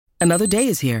Another day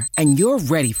is here, and you're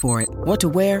ready for it. What to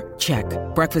wear? Check.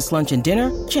 Breakfast, lunch, and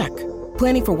dinner? Check.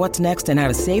 Planning for what's next and how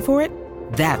to save for it?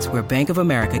 That's where Bank of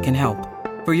America can help.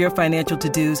 For your financial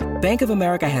to-dos, Bank of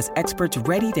America has experts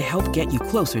ready to help get you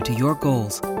closer to your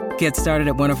goals. Get started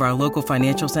at one of our local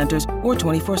financial centers or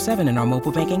 24/7 in our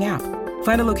mobile banking app.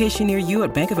 Find a location near you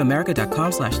at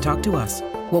bankofamerica.com/talktous.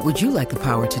 What would you like the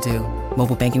power to do?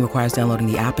 Mobile banking requires downloading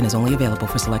the app and is only available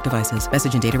for select devices.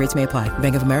 Message and data rates may apply.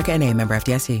 Bank of America N.A., member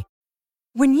FDIC.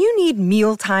 When you need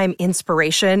mealtime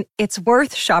inspiration, it's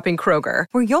worth shopping Kroger,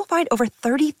 where you'll find over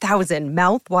 30,000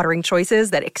 mouth-watering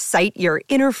choices that excite your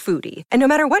inner foodie. And no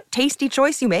matter what tasty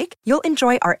choice you make, you'll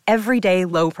enjoy our everyday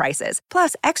low prices,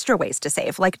 plus extra ways to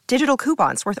save, like digital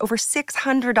coupons worth over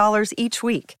 $600 each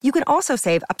week. You can also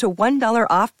save up to $1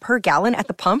 off per gallon at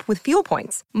the pump with fuel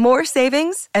points. More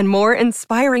savings and more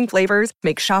inspiring flavors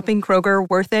make shopping Kroger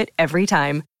worth it every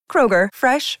time. Kroger,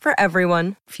 fresh for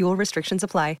everyone. Fuel restrictions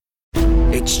apply.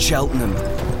 It's Cheltenham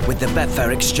with the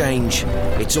Betfair Exchange.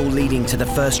 It's all leading to the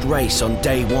first race on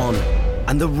day one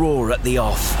and the roar at the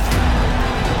off.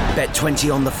 Bet 20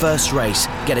 on the first race.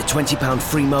 Get a £20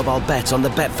 free mobile bet on the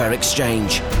Betfair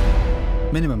Exchange.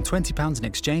 Minimum £20 in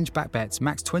exchange back bets.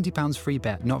 Max £20 free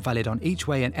bet. Not valid on each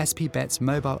way and SP Bets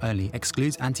mobile only.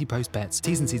 Excludes anti-post bets.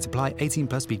 T's and C's apply. 18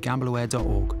 plus.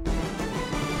 BeGambleAware.org.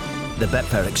 The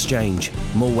Betfair Exchange.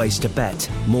 More ways to bet,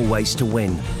 more ways to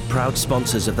win. Proud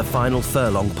sponsors of the Final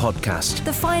Furlong podcast.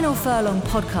 The Final Furlong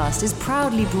podcast is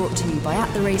proudly brought to you by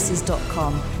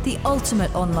attheraces.com, the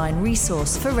ultimate online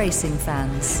resource for racing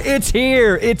fans. It's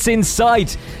here, it's in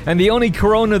sight, and the only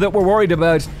corona that we're worried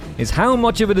about is how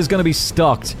much of it is going to be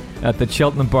stocked at the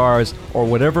Cheltenham bars or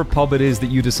whatever pub it is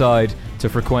that you decide to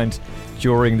frequent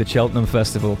during the Cheltenham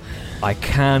Festival. I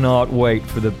cannot wait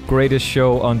for the greatest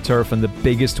show on turf and the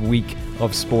biggest week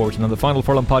of sport. And on the Final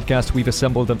Furlong podcast, we've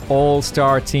assembled an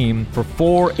all-star team for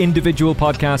 4 individual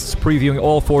podcasts previewing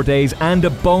all 4 days and a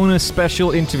bonus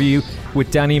special interview with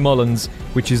Danny Mullins,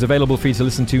 which is available for you to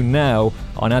listen to now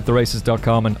on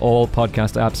attheraces.com and all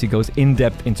podcast apps. He goes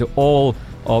in-depth into all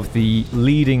of the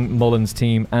leading Mullins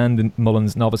team and the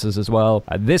Mullins novices as well.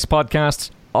 This podcast,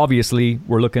 obviously,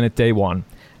 we're looking at day one,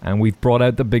 and we've brought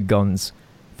out the big guns.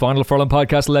 Final Furlong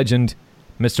podcast legend,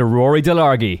 Mr. Rory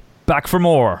Delargy, back for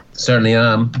more. Certainly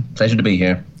am. Pleasure to be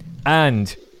here.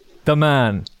 And the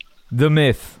man, the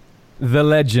myth, the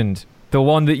legend, the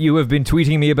one that you have been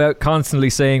tweeting me about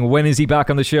constantly saying, when is he back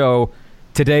on the show?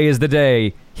 Today is the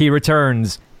day. He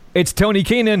returns. It's Tony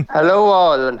Keenan. Hello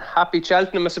all, and happy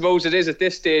Cheltenham, I suppose it is at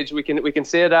this stage. We can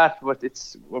say that, but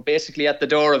we're basically at the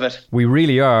door of it. We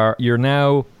really are. You're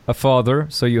now a father,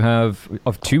 so you have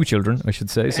of 2 children, I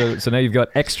should say. So now you've got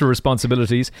extra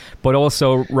responsibilities, but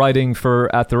also writing for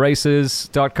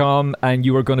attheraces.com, and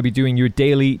you are going to be doing your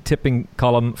daily tipping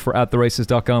column for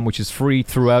attheraces.com, which is free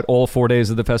throughout all 4 days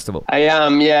of the festival. I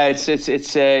am, yeah. It's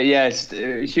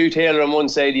Hugh Taylor on one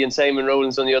side and Simon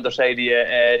Rowlands on the other side.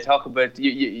 Talk about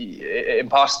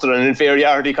imposter and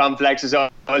inferiority complexes all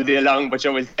day long, but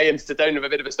we'll try and sit down and have a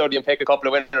bit of a study and pick a couple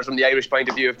of winners from the Irish point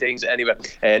of view of things. Anyway,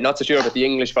 not so sure about the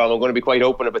English form. I'm going to be quite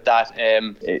open about that.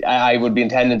 I would be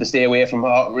intending to stay away from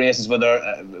races with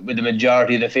the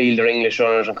majority of the field are English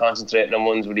runners and concentrating on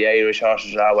ones with the Irish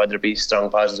horses are, whether it be strong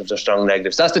positives or strong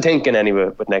negatives. That's the thinking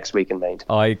anyway, with next week in mind.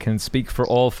 I can speak for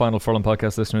all Final Furlong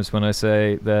podcast listeners when I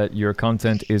say that your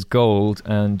content is gold,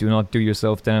 and do not do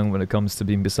yourself down when it comes to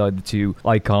being beside the 2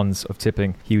 icons of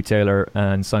tipping, Hugh Taylor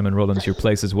and Simon Rowlands. Your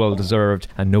place is well deserved,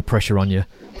 and no pressure on you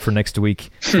for next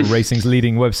week for racing's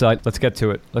leading website. Let's get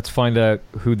to it. Let's find out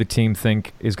who the team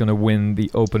think is going to win the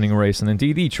opening race, and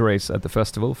indeed each race at the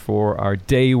festival, for our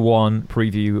day one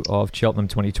preview of Cheltenham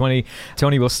 2020.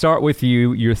 Tony, we'll start with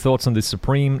you. Your thoughts on the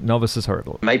Supreme Novices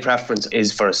Hurdle? My preference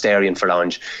is for Asterion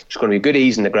Forlange. It's going to be good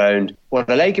ease in the ground. What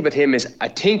I like about him is I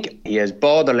think he has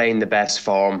borderline the best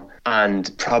form and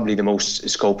probably the most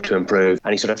scope to improve.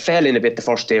 And he sort of fell in a bit the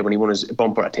first day when he won his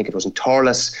bumper. I think it was in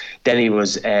Torles. Then he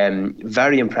was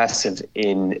very impressive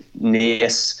in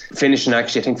Nice, finishing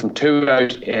actually I think from 2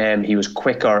 out. He was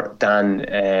quicker than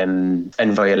in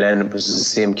Violin. It was the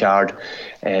same card.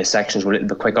 Sections were a little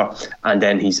bit quicker. And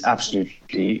then he's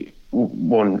absolutely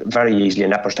won very easily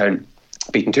in Leopardstown,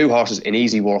 beating 2 horses in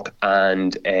easy work,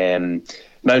 and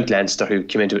Mount Leinster, who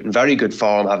came into it in very good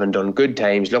form, having done good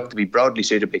times, looked to be broadly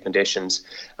suited by conditions,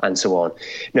 and so on.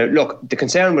 Now, look, the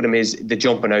concern with him is the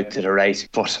jumping out to the right,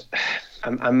 but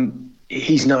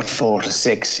he's not 4 to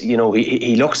 6. You know,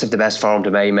 he looks at the best form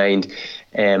to my mind.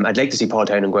 I'd like to see Paul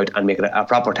Townend go out and make it a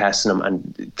proper test on him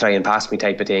and try and pass me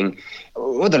type of thing.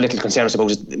 Other little concern, I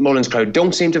suppose, is Mullins crowd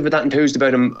don't seem to have been that enthused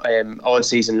about him all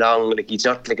season long. Like, he's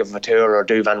not like a Vateur or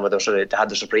Douvan where they had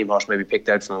the Supreme horse maybe picked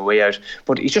out from a way out,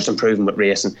 but he's just improving with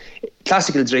racing.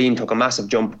 Classical Dream took a massive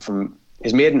jump from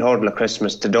his maiden hurdle at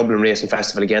Christmas to Dublin Racing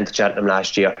Festival again to Cheltenham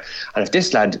last year, and if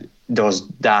this lad does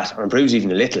that or improves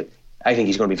even a little, I think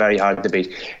he's going to be very hard to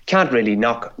beat. Can't really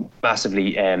knock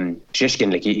massively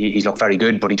Shishkin. Like, he's looked very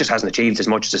good, but he just hasn't achieved as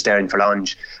much as the Sterling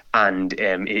Forlange, and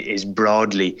is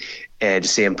broadly the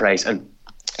same price. And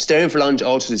Sterling Forlange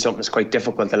also did something that's quite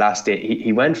difficult the last day.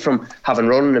 He went from having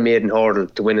run in a maiden hurdle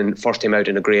to winning first time out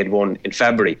in a Grade 1 in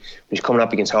February. He's coming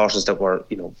up against horses that were,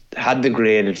 had the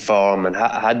graded form and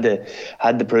had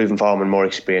the proven form and more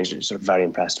experience. Sort of very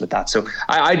impressed with that. So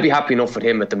I'd be happy enough with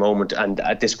him at the moment, and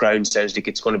at this ground sounds like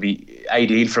it's going to be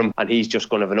ideal for him, and he's just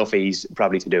going to have enough ease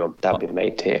probably to do him. That would be my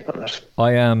take on it.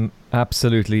 I am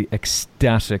absolutely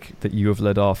ecstatic that you have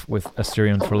led off with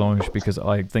Asterion Forlange, because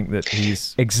I think that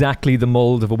he's exactly the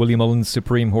mould of a Willie Mullins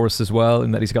Supreme horse as well,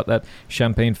 in that he's got that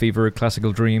Champagne Fever,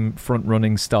 Classical Dream,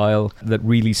 front-running style that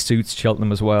really suits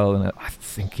Cheltenham as well, and I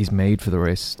think he's made for the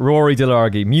race. Rory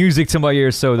Delargy, music to my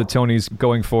ears so that Tony's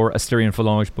going for Asterion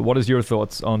Forlange, but what is your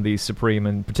thoughts on the Supreme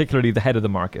and particularly the head of the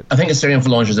market? I think Asterion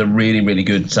Forlange is a really, really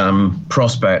good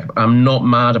prospect. I'm not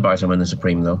mad about him in the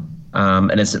Supreme though.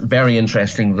 And it's very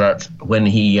interesting that when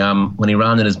he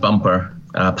ran in his bumper,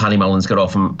 Paddy Mullins got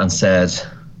off him and said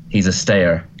he's a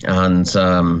stayer, and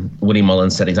Willie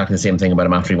Mullins said exactly the same thing about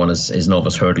him after he won his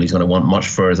novice hurdle. He's going to want much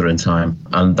further in time,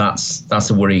 and that's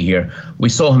a worry here. We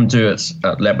saw him do it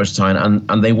at Leopardstown,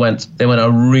 and they went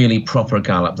a really proper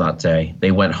gallop that day.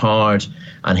 They went hard,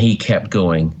 and he kept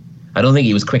going. I don't think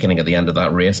he was quickening at the end of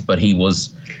that race, but he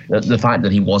was. The fact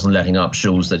that he wasn't letting up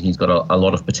shows that he's got a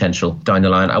lot of potential down the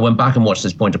line. I went back and watched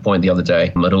his point to point the other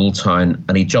day at Old Town,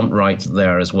 and he jumped right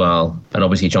there as well. And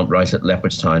obviously he jumped right at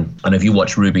Leopardstown. And if you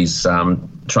watch Ruby's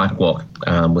track walk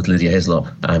with Lydia Hislop,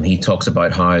 he talks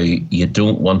about how you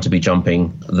don't want to be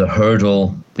jumping the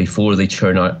hurdle before they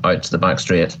turn out to the back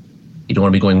straight. You don't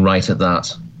want to be going right at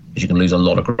that, because you can lose a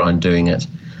lot of ground doing it.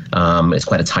 It's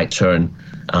quite a tight turn,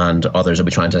 and others will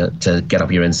be trying to get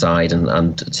up your inside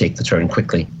and take the turn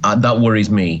quickly. That worries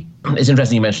me. It's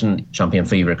interesting you mentioned Champagne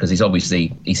Fever, because he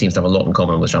seems to have a lot in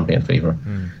common with Champagne Fever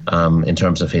in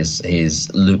terms of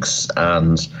his looks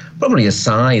and probably his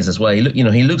size as well.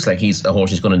 He looks like he's a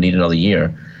horse who's going to need another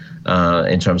year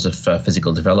in terms of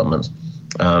physical development.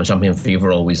 Champagne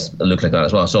Fever always looked like that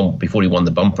as well. So before he won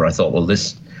the bumper, I thought, well,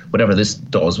 whatever this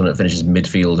does when it finishes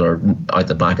midfield or out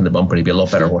the back in the bumper, he'd be a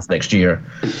lot better horse next year.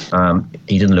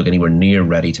 He didn't look anywhere near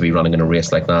ready to be running in a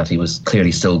race like that. He was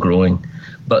clearly still growing.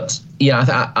 But yeah,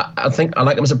 I think I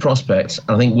like him as a prospect.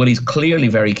 I think Willie's clearly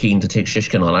very keen to take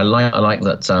Shishkin on. I like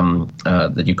that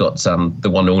that you've got the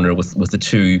one owner with the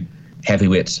two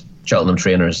heavyweight Cheltenham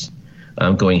trainers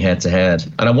going head to head.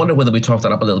 And I wonder whether we talked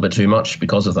that up a little bit too much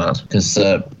because of that. Because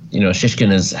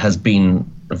Shishkin has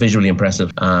been visually impressive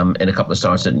in a couple of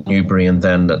starts at Newbury and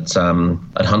then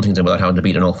at Huntingdon without having to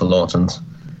beat an awful lot. And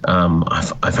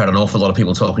I've heard an awful lot of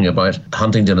people talking about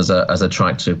Huntingdon as a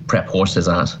track to prep horses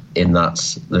at. In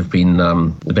that there've been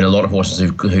a lot of horses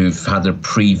who've had their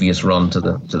previous run to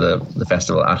the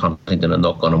festival at Huntingdon and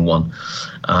not gone and won.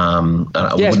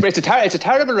 Yes, but it's a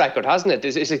terrible record, hasn't it?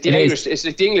 It's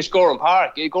like the English Gorham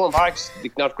Park. Gorham Park's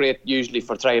not great usually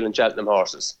for trail and Cheltenham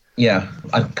horses. Yeah,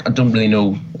 I don't really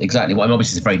know exactly what.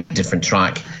 Obviously, it's a very different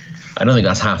track. I don't think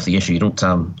that's half the issue. You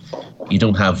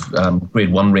don't have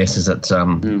Grade 1 races at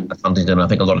Huntingdon. I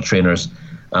think a lot of trainers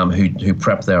who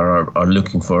prep there are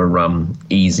looking for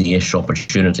easy-ish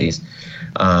opportunities.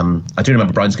 I do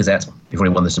remember Brown's Gazette, before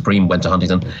he won the Supreme, went to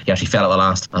Huntingdon. He actually fell at the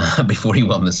last before he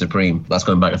won the Supreme. That's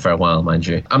going back a fair while, mind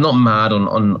you. I'm not mad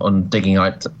on digging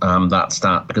out that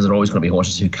stat, because there are always going to be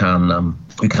horses who can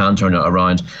turn it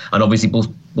around. And obviously both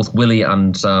Willie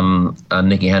and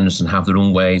Nicky Henderson have their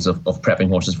own ways of prepping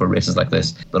horses for races like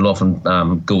this. They'll often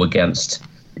go against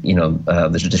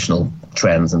the traditional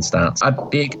trends and stats. I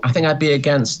think I'd be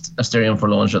against Asterion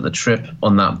Forlange at the trip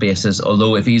on that basis.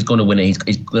 Although if he's going to win it,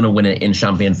 he's going to win it in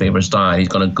Champagne Fever style. He's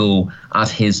going to go at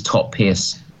his top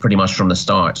pace pretty much from the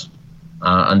start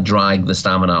and drag the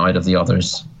stamina out of the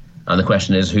others. And the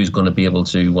question is, who's going to be able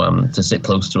to sit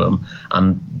close to him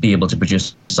and be able to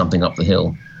produce something up the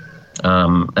hill.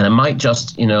 And it might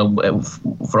just,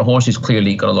 for a horse who's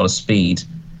clearly got a lot of speed,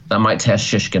 that might test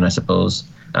Shishkin, I suppose.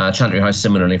 Chantry House,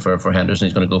 similarly for Henderson,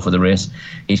 he's going to go for the race.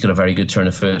 He's got a very good turn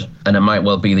of foot, and it might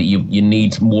well be that you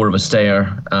need more of a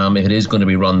stayer if it is going to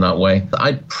be run that way.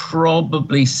 I'd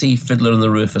probably see Fiddler on the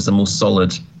Roof as the most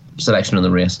solid selection in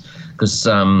the race, because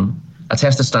a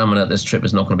test of stamina at this trip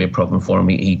is not going to be a problem for him.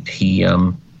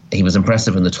 He was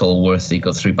impressive in the Tolworth. He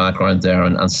got through background there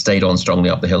and stayed on strongly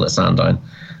up the hill at Sandown,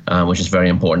 which is very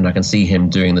important. I can see him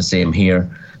doing the same here.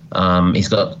 He's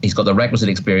got the requisite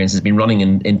experience. He's been running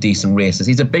in decent races.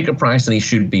 He's a bigger price than he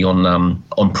should be on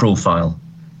profile.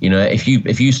 You know, if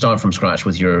you start from scratch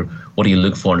with your what do you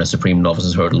look for in a Supreme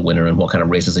Novices Hurdle winner and what kind of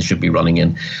races they should be running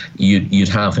in, you'd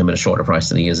have him at a shorter price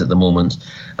than he is at the moment.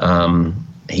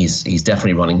 He's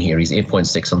definitely running here. He's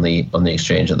 8.6 on the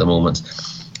exchange at the moment.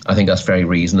 I think that's very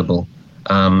reasonable.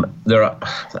 There are,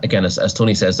 again, as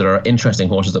Tony says, there are interesting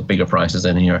horses at bigger prices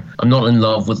in here. I'm not in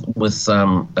love with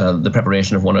the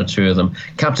preparation of one or two of them.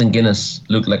 Captain Guinness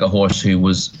looked like a horse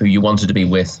who you wanted to be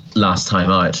with last time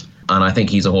out, and I think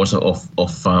he's a horse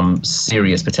of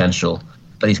serious potential.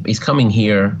 But he's coming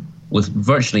here with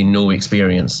virtually no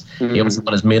experience. Mm-hmm. He was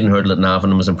on his maiden hurdle at Navan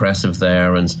and was impressive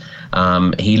there, and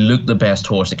he looked the best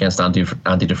horse against Andy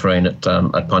Dufresne at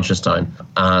Punchestown.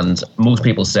 And most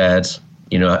people said,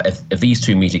 you know, if these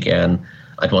two meet again,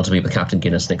 I'd want to be with Captain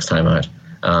Guinness next time out.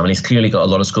 And he's clearly got a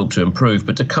lot of scope to improve.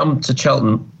 But to come to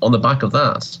Cheltenham on the back of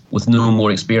that, with no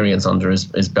more experience under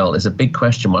his belt, is a big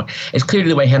question mark. It's clearly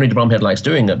the way Henry de Bromhead likes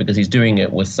doing it, because he's doing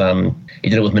it with he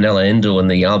did it with Manila Indo in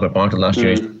the Albert Bartlett last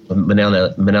year.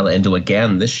 Manila Indo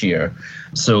again this year.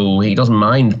 So he doesn't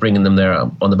mind bringing them there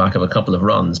on the back of a couple of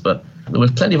runs. But there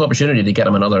was plenty of opportunity to get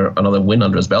him another win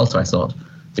under his belt, I thought.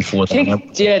 Before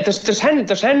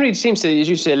there's Henry seems to, as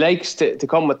you say, likes to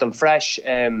come with them fresh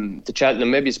to Cheltenham.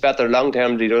 Maybe it's better long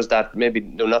term that he does that. Maybe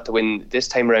not to win this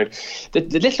time around.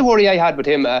 The little worry I had with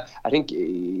him, I think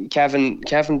Kevin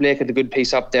Blake had a good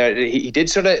piece up there.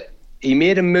 He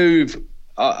made a move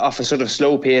off a sort of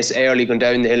slow pace early going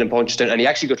down the hill in Punchestown, and he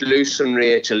actually got loose on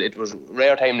Rachel. It was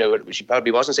rare time now, she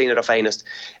probably wasn't seen at her finest,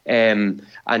 and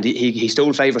he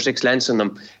stole 5 or 6 lengths on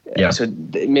them. So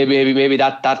maybe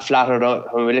that flattered him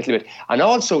a little bit. And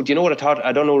also, do you know what I thought?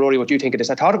 I don't know, Rory, what you think of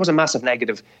this. I thought it was a massive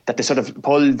negative that they sort of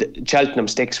pulled Cheltenham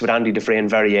sticks with Andy Dufresne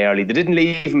very early. They didn't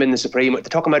leave him in the Supreme. They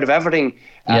took him out of everything.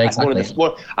 Exactly.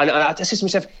 And I said to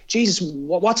myself, Jesus,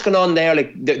 what's going on there?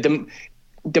 Like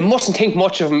they mustn't think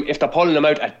much of him if they're pulling him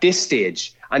out at this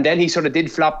stage. And then he sort of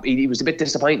did flop. He was a bit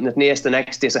disappointing at Naas the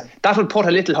next day. So that would put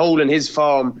a little hole in his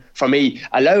form for me,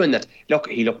 allowing that. Look,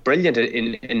 he looked brilliant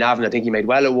in Navan. I think he made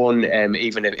well at one,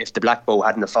 even if the Black Bow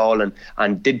hadn't fallen,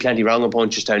 and did plenty wrong in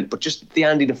Punchestown. But just the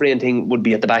Andy Dufresne thing would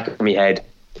be at the back of my head.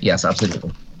 Yes,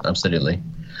 absolutely.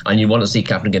 And you want to see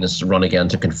Captain Guinness run again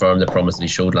to confirm the promise that he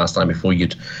showed last time before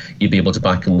you'd be able to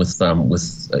back him with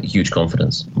huge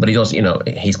confidence. But he does,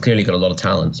 he's clearly got a lot of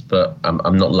talent, but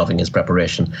I'm not loving his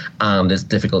preparation, and it's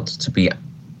difficult to be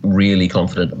really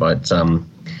confident about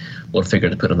what figure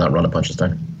to put on that run at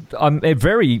Punchestown. I'm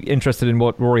very interested in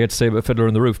what Rory had to say about Fiddler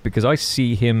on the Roof, because I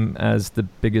see him as the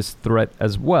biggest threat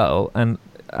as well, and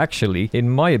actually, in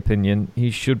my opinion, he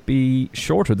should be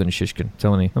shorter than Shishkin,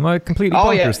 Tony. Am I completely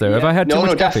bonkers there? Have I had too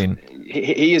much caffeine?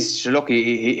 He is, look,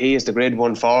 he is the grade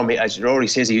 1 form. As Rory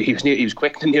says, he was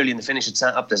quick and nearly in the finish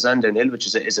up the Sandown Hill, which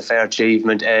is a fair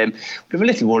achievement. We have a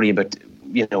little worry about,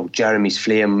 Jeremy's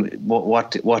flame.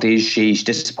 What is she? She's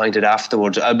disappointed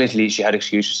afterwards. Admittedly, she had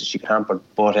excuses that she hampered,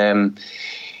 but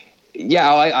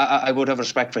I would have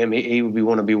respect for him. He would be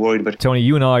one to be worried about. Tony,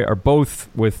 you and I are both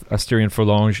with Asturian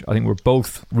Forlonge. I think we're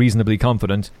both reasonably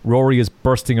confident. Rory is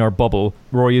bursting our bubble.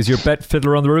 Rory, is your bet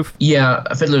Fiddler on the Roof? Yeah,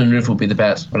 Fiddler on the Roof would be the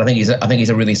bet, but I think he's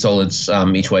a really solid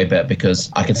each way bet, because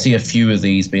I can see a few of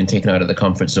these being taken out of the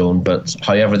comfort zone. But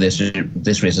however this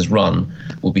race is run,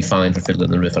 will be fine for Fiddler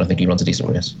on the Roof, and I think he runs a decent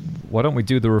race. Why don't we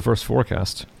do the reverse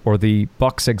forecast, or the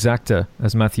box exacta,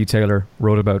 as Matthew Taylor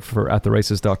wrote about for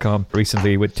attheraces.com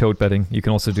recently with tote betting. You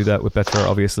can also do that with Betfair,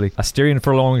 obviously. Asturian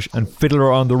Forlonge and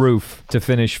Fiddler on the Roof to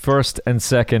finish first and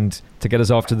second to get us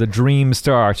off to the dream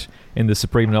start in the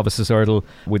Supreme Novices Hurdle,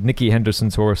 with Nicky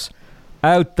Henderson's horse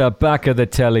out the back of the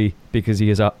telly, because he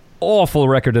has an awful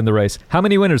record in the race. How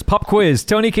many winners? Pop quiz.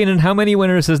 Tony Keenan, how many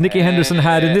winners has Nicky Henderson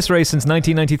had in this race since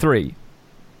 1993?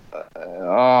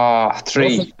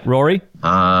 3. Rory?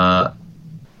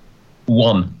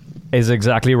 1. Is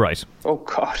exactly right. Oh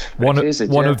God!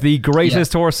 One of the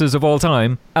greatest horses of all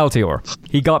time, Altior.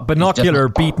 He got binocular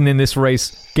beaten in this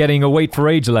race, getting a weight for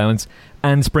age allowance,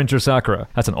 and Sprinter Sacra.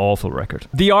 That's an awful record.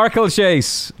 The Arkle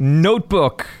Chase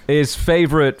Notebook is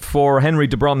favourite for Henry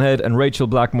de Bromhead and Rachel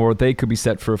Blackmore. They could be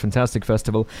set for a fantastic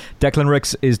festival. Declan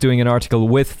Ricks is doing an article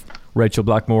with Rachel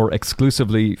Blackmore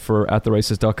exclusively for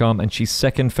attheraces.com, and she's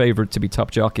second favourite to be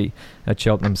top jockey at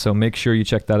Cheltenham, so make sure you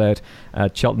check that out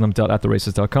at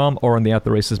cheltenham.attheraces.com or on the At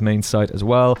The Races main site as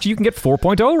well. You can get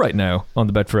 4.0 right now on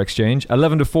the Betfair Exchange.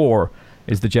 11-4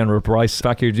 is the general price.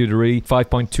 Fakir Dudery,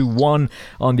 5.21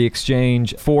 on the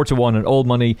exchange, 4-1 in old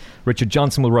money. Richard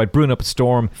Johnson will ride Bruin Up a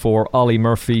Storm for Ollie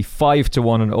Murphy,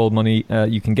 5-1 in old money.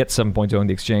 You can get 7.0 on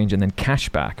the exchange, and then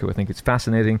Cashback, who I think is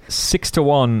fascinating,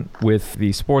 6-1 with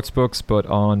the sports books, but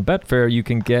on Betfair you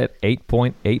can get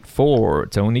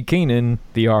 8.84. Tony Keenan,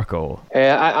 the Arkle.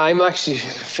 I'm actually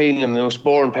feeling I'm the most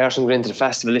boring person going into the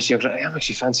festival this year. I'm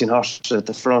actually fancying horses at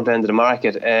the front end of the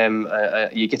market.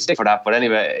 You get stick for that, but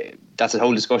anyway, that's a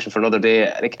whole discussion for another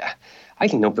day. I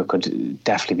think Notebook could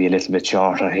definitely be a little bit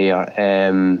shorter here.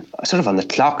 Sort of on the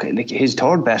clock, like his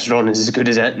third best run is as good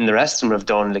as anything the rest of them have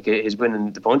done. Like his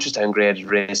winning the Punchestown graded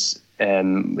race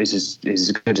is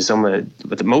as good as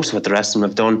most of what the rest of them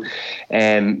have done.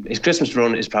 His Christmas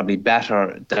run is probably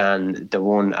better than the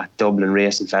one at Dublin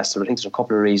Racing Festival. I think there's a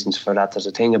couple of reasons for that. There's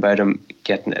a thing about him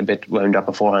getting a bit wound up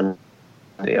beforehand.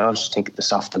 I also think the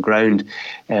softer ground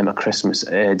at Christmas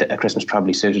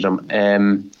probably suited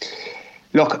him.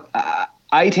 Look,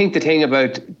 I think the thing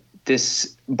about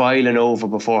this boiling over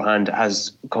beforehand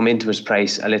has come into his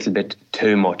price a little bit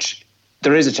too much.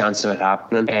 There is a chance of it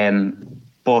happening,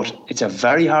 but it's a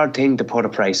very hard thing to put a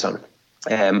price on.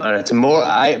 And it's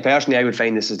I would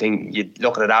find this a thing, you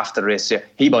look at it after the race,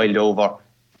 he boiled over,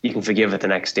 you can forgive it the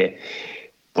next day.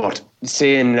 But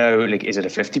saying now, like, is it a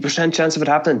 50% chance of it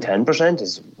happening? 10%?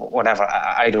 Is whatever,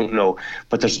 I don't know.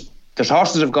 But there's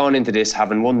horses that have gone into this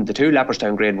having won the two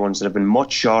Leopardstown Grade 1s that have been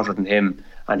much shorter than him,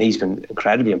 and he's been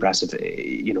incredibly impressive,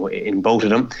 in both of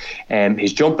them.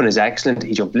 His jumping is excellent.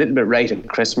 He jumped a little bit right at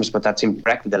Christmas, but that seemed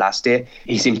correct with the last day.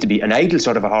 He seems to be an idle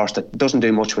sort of a horse that doesn't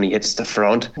do much when he hits the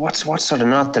front. What's sort of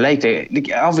not to like?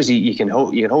 Obviously, you can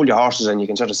hold your horses and you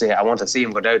can sort of say, I want to see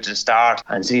him go down to the start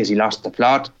and see as he lost the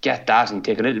plot. Get that and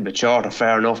take a little bit shorter,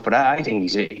 fair enough. But I think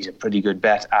he's a pretty good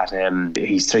bet at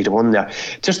he's 3-1 there.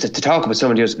 Just to talk about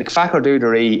somebody else, like Fakir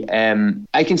Dudery,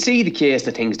 I can see the case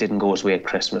that things didn't go his way at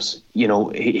Christmas.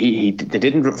 They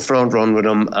didn't front run with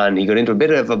him, and he got into a bit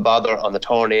of a bother on the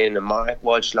turn in, and Mark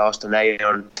Walsh lost an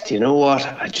iron. Do you know what?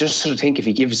 I just sort of think if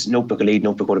he gives Notebook a lead,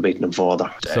 Notebook would have beaten him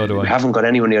further. So do I. We haven't got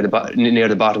anywhere near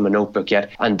the bottom of Notebook yet,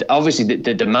 and obviously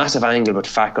the massive angle with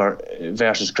Fakir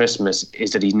versus Christmas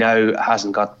is that he now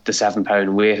hasn't got the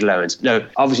 £7 weight allowance. Now,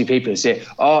 obviously people say,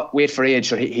 wait for age,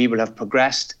 so he will have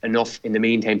progressed enough in the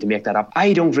meantime to make that up.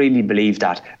 I don't really believe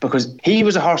that, because he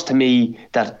was a horse to me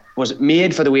that was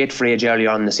made for the weight for age early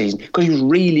on in the season because he was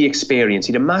really experienced.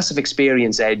 He had a massive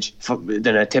experience edge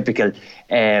than a typical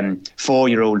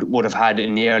 4-year-old would have had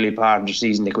in the early part of the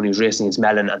season, like when he was racing against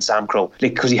Mellon and Sam Crow.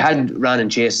 Because he had ran in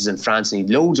chases in France and he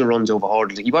had loads of runs over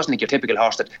hurdles. He wasn't like your typical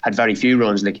horse that had very few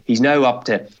runs. Like he's now up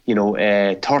to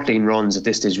 13 runs at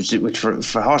this stage, which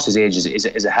for horses' age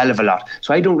is a hell of a lot.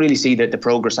 So I don't really see the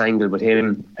progress angle with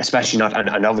him, especially not.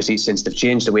 And obviously since they've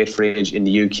changed the weight for age in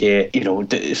the UK,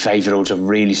 the 5-year-olds have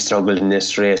really struggled in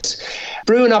this race.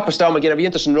 Bruin Up a Storm, again, I'd be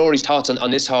interested in Rory's thoughts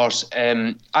on this horse.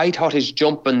 I thought his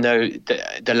jumping now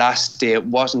the last day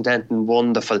wasn't anything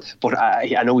wonderful, but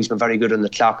I know he's been very good on the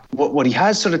clock. What he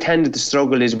has sort of tended to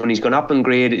struggle is when he's gone up in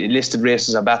grade, listed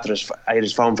races are better.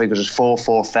 His form figures is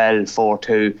 4-4 fell,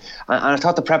 4-2, and I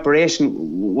thought the preparation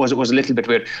was a little bit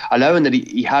weird, allowing that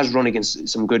he has run against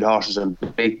some good horses and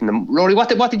beaten them. Rory, what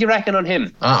did you reckon on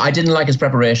him? I didn't like his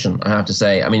preparation, I have to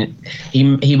say. I mean,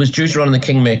 he was due to run in the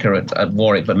Kingmaker at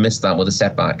Warwick, but missed that with a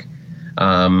setback.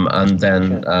 And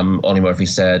then Ollie Murphy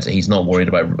said he's not worried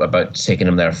about taking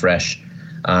him there fresh,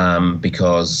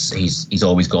 because he's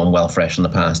always gone well fresh in the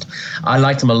past. I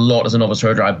liked him a lot as a novice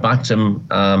herder. I backed him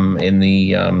in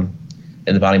the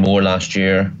Ballymore last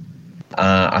year.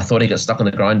 I thought he got stuck on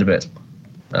the ground a bit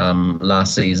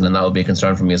last season, and that would be a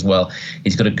concern for me as well.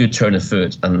 He's got a good turn of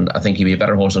foot, and I think he'd be a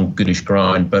better horse on goodish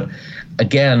ground. But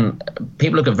again,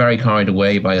 people get very carried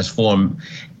away by his form.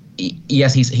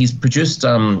 Yes, he's produced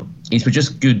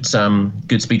good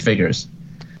speed figures,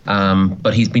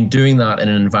 but he's been doing that in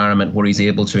an environment where he's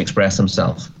able to express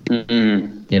himself.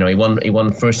 Mm-hmm. He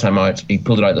won first time out. He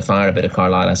pulled it out of the fire a bit at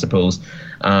Carlisle, I suppose,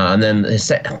 and then the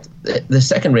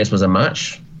second race was a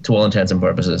match to all intents and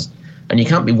purposes. And you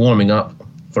can't be warming up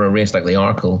for a race like the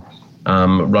Arkle,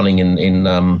 running in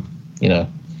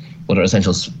what are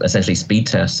essentially speed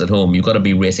tests at home. You've got to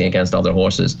be racing against other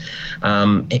horses.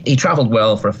 He travelled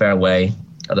well for a fair way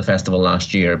at the festival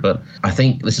last year, but I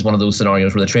think this is one of those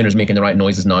scenarios where the trainer's making the right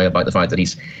noises now about the fact that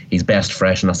he's best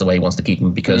fresh and that's the way he wants to keep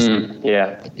him, because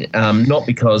not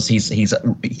because he's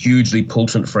hugely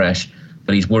potent fresh,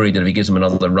 but he's worried that if he gives him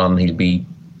another run, he'll be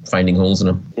finding holes in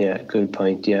him. Yeah, good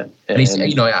point. Yeah, and he's,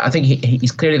 I think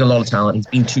he's clearly got a lot of talent. He's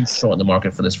been too short in the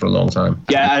market for this for a long time.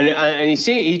 Yeah, and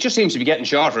he just seems to be getting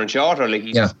shorter and shorter. Like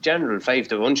he's general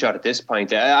 5-1 shot at this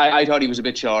point. I thought he was a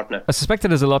bit short now. I suspect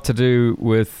it has a lot to do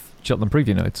with Cheltenham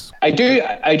preview notes. I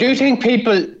do think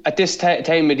people at this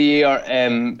time of the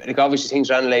year, like obviously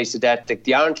things are analysed to that. Like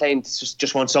the Ireland team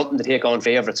just want something to take on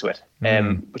favourites with.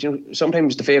 But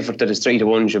sometimes the favourite that is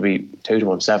 3-1 should be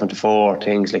 2-1, 7-4,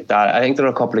 things like that. I think there are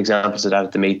a couple of examples of that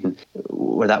at the meeting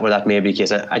where that may be the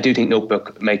case. I do think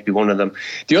Notebook might be one of them.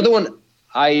 The other one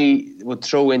I would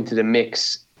throw into the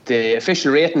mix. The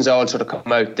official ratings all sort of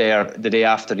come out there the day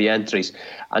after the entries,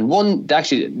 and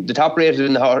the top rated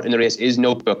in the race is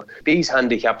Notebook. These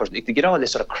handicappers, they get all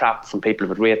this sort of crap from people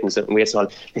with ratings and weights and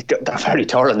all. They're very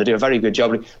thorough and they do a very good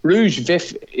job. Like, Rouge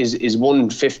Vif is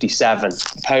 157,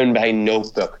 pound behind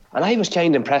Notebook, and I was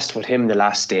kind of impressed with him the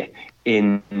last day.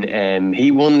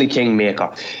 He won the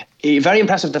Kingmaker. Very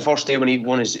impressive the first day when he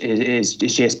won his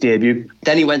chase debut.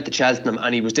 Then he went to Cheltenham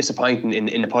and he was disappointing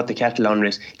in the Put the Kettle On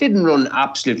race. Didn't run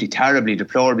absolutely terribly,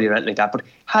 deplorably or anything like that, but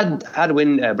had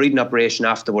a breeding operation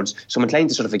afterwards. So I'm inclined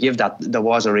to sort of forgive that. There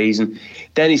was a reason.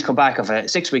 Then he's come back off a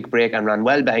 6-week break and ran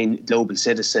well behind Global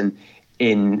Citizen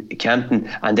in Kempton,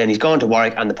 and then he's gone to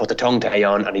Warwick and they put the tongue tie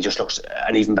on and he just looks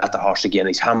an even better horse again.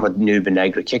 He's hammered Nube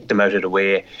Negra, kicked him out of the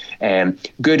way,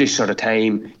 goodish sort of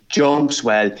time, jumps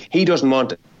well. He doesn't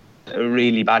want a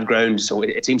really bad ground, so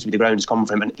it seems to be the ground is coming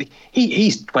from him, and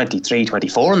he's 23,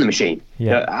 24 on the machine.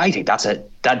 Yeah. I think that's a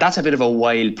bit of a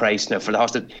wild price now for the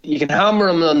horse. That you can hammer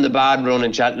him on the bad run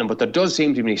in Cheltenham, but there does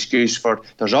seem to be an excuse for it.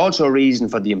 There's also a reason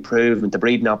for the improvement, the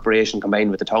breeding operation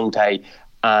combined with the tongue tie,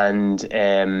 and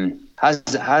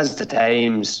has the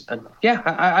times. And yeah,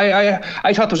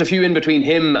 I thought there was a few in between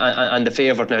him and the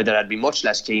favourite now that I'd be much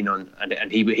less keen on,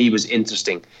 and he was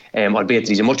interesting, albeit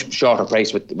he's a much shorter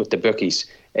price with the bookies,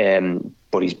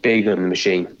 but he's big on the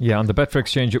machine. Yeah, on the Betfair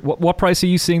Exchange. What price are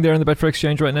you seeing there in the Betfair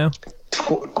Exchange right now?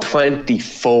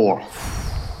 24.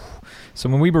 So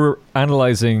when we were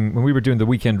doing the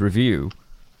weekend review,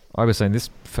 I was saying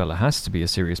this fella has to be a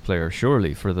serious player,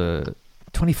 surely, for the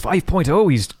 25.0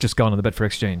 he's just gone on the Betfair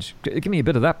Exchange. Give me a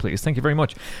bit of that, please. Thank you very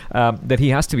much. That he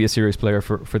has to be a serious player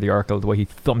for the Arkle, the way he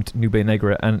thumped Nube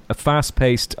Negra, and a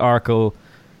fast-paced Arkle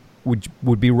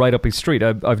would be right up his street.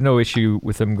 I've no issue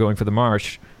with him going for the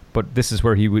Marsh, but this is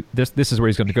where this is where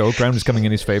he's going to go. Ground is coming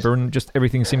in his favour, and just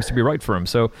everything seems to be right for him.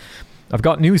 So I've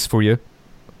got news for you.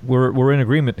 We're in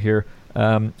agreement here.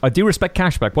 I do respect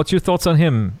Cashback. What's your thoughts on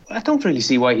him? I don't really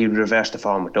see why he would reverse the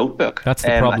form with Notebook. That's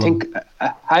the problem.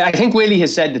 I think Willie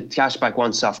has said that Cashback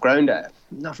wants soft ground. I'm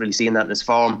not really seeing that in his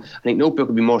form. I think Notebook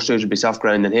would be more suited to be soft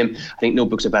ground than him. I think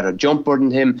Notebook's a better jumper than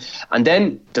him. And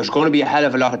then there's going to be a hell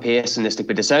of a lot of pace in this.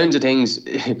 But the sounds of things,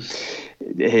 Joseph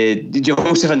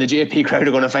and the JP crowd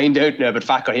are going to find out now about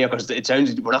Facker here, because it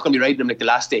sounds we're not going to be riding him like the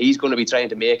last day. He's going to be trying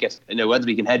to make it. You know, whether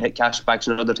he can head Cashback's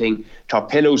another thing.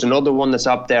 Torpillo's another one that's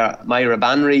up there. Myra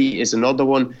Banry is another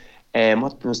one.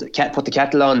 What was the Put the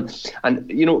Kettle On? And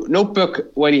Notebook,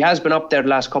 while he has been up there the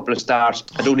last couple of starts,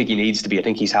 I don't think he needs to be. I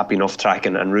think he's happy enough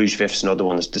tracking, and Rouge Vif's another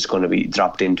one that's just going to be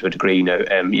dropped in to a degree now.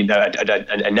 I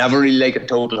never really like a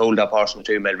total hold-up horse in a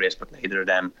 2 mile race, but neither of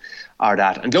them are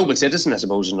that. And Global Citizen, I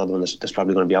suppose, is another one that's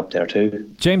probably going to be up there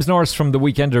too. James Norris from The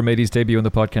Weekender made his debut on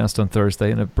the podcast on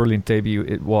Thursday, and a brilliant debut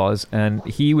it was. And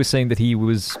he was saying that he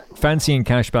was fancying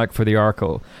Cashback for the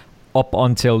Arkle up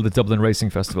until the Dublin Racing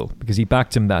Festival, because he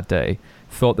backed him that day,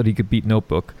 thought that he could beat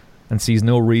Notebook, and sees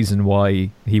no reason why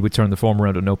he would turn the form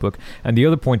around at Notebook. And the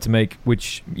other point to make,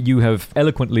 which you have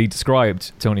eloquently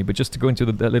described, Tony, but just to go into a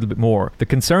little bit more, the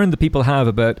concern that people have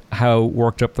about how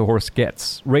worked up the horse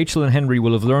gets. Rachel and Henry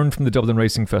will have learned from the Dublin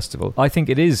Racing Festival. I think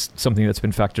it is something that's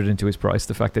been factored into his price,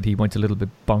 the fact that he went a little bit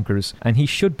bonkers, and he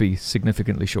should be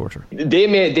significantly shorter. They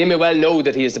may well know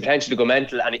that he has the potential to go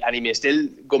mental, and he may still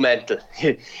go mental.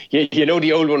 you know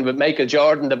the old one with Michael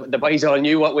Jordan, the boys all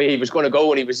knew what way he was going to go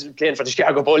when he was playing for the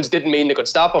Chicago Bulls. Didn't mean they could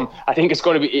stop him. I think it's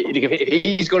going to be, if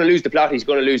he's going to lose the plot, he's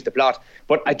going to lose the plot.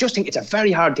 But I just think it's a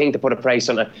very hard thing to put a price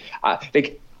on it. I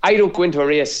don't go into a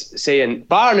race saying,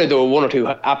 barring though 1 or 2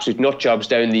 absolute nut jobs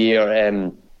down the year.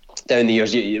 Down the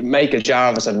years, Michael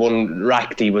Jarvis had one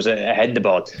racked. He was ahead the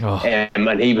ball,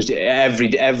 and he was every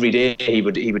day he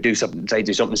would do something, try to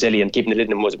do something silly, and keeping it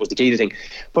in him was the key to thing.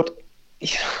 But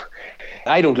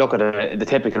I don't look at the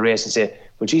typical race and say,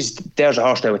 well, geez, there's a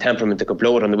horse now with temperament that could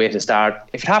blow it on the way to the start.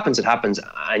 If it happens, it happens,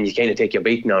 and you kind of take your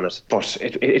beating on it. But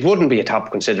it wouldn't be a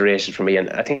top consideration for me, and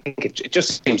I think it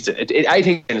just seems to. I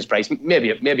think in his price,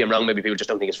 maybe I'm wrong. Maybe people just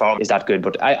don't think his form is that good,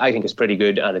 but I think it's pretty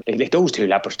good. And those two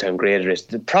Leopardstown Grade races,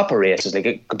 the proper races,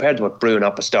 like compared to what Brewing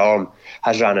Up a Storm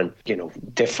has run in,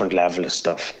 different level of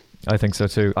stuff. I think so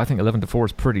too. I think 11-4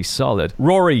 is pretty solid.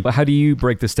 Rory, how do you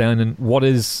break this down, and what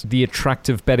is the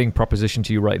attractive betting proposition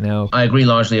to you right now? I agree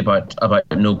largely about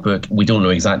Notebook. We don't know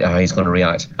exactly how he's going to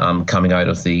react coming out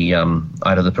of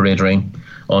the parade ring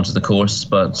onto the course,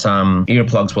 but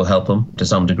earplugs will help him to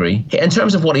some degree. In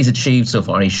terms of what he's achieved so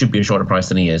far, he should be a shorter price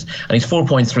than he is, and he's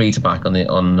 4.3 to back on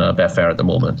Betfair at the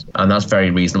moment, and that's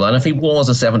very reasonable. And if he was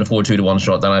a 7-4, 2-1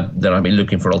 shot, then I'd be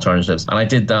looking for alternatives. And I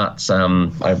did that.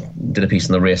 I did a piece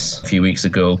in the race a few weeks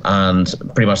ago, and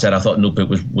pretty much said I thought Notebook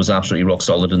was absolutely rock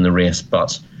solid in the race,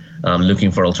 but looking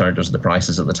for alternatives at the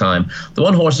prices at the time. The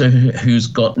one horse who's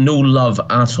got no love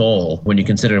at all when you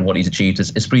consider what he's achieved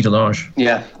is Esprit de Large.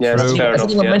 Yeah, that's fair enough.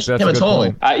 I mentioned him at all.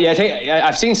 I think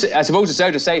I've seen. I suppose it's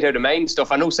out of sight, out of mind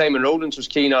stuff. I know Simon Rowlands was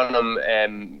keen on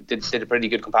him. Did a pretty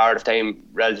good comparative time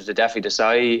relative to Defi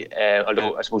Desai.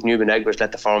 Although I suppose Newman Egbers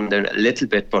let the form down a little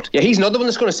bit. But yeah, he's another one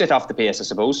that's going to sit off the pace, I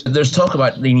suppose. There's talk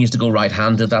about he needs to go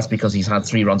right-handed. That's because he's had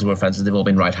 3 runs over fences. They've all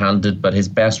been right-handed. But his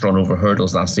best run over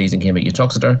hurdles last season came at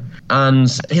Uttoxeter. And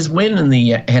his win in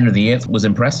the Henry VIII was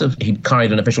impressive. He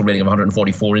carried an official rating of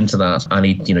 144 into that, and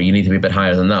you need to be a bit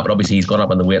higher than that. But obviously he's gone up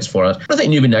on the weights for it. But I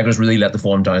think Newman Negra's really let the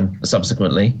form down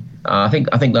subsequently. I think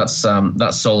that's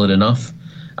solid enough.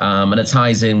 And it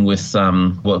ties in with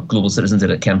what Global Citizen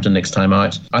did at Kempton next time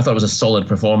out. I thought it was a solid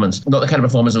performance. Not the kind of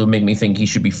performance that would make me think he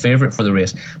should be favourite for the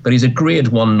race, but he's a Grade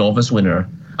 1 novice winner.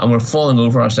 And we're falling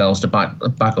over ourselves to back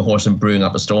a horse in Brewing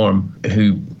Up a Storm,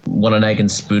 who won an egg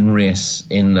and spoon race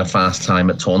in a fast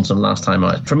time at Taunton last time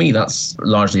out. For me, that's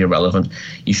largely irrelevant.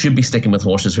 You should be sticking with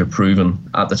horses who are proven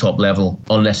at the top level,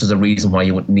 unless there's a reason why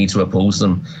you would need to oppose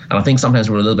them. And I think sometimes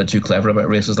we're a little bit too clever about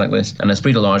races like this. And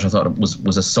Esprit de Large, I thought it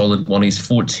was a solid one. He's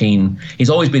 14. He's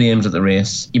always been aimed at the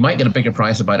race. You might get a bigger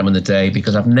price about him in the day,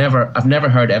 because I've never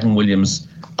heard Evan Williams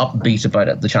upbeat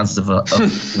about the chances of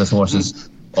this horses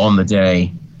on the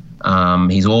day.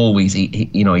 He's always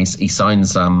he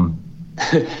sounds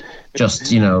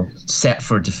just set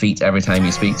for defeat every time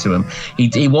you speak to him.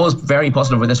 He was very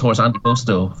positive with this horse Andy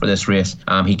Bosto for this race.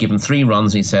 He gave him 3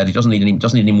 runs. He said he doesn't need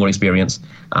any more experience.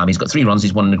 He's got 3 runs.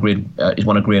 He's won a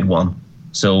grade 1.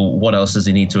 So what else does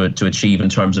he need to achieve in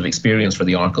terms of experience for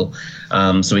the Arkle?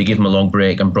 So he gave him a long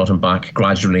break and brought him back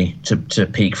gradually to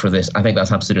peak for this. I think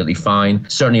that's absolutely fine.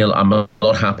 Certainly I'm a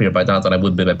lot happier about that than I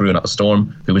would be about Brewing Up a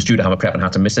Storm, who was due to have a prep and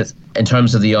had to miss it. In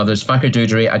terms of the others, Fakir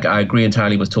Doudrey, I agree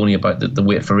entirely with Tony about the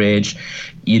weight for age.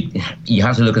 You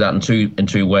have to look at that in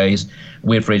two ways.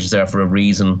 Weight for age is there for a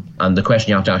reason, and the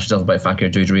question you have to ask yourself about Fakir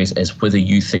Doudrey is whether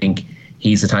you think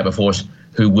he's the type of horse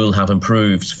who will have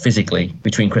improved physically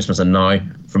between Christmas and now.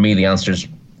 For me, the answer is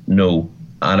no.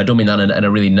 And I don't mean that in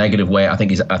a really negative way. I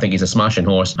think he's a smashing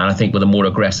horse, and I think with a more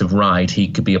aggressive ride, he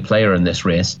could be a player in this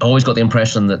race. I always got the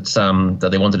impression that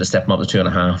they wanted to step him up to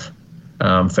 2.5.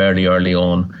 Fairly early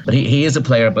on, but he is a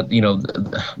player. But the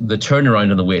turnaround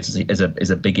in the weights is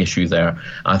a big issue there.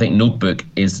 I think Notebook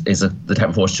is the type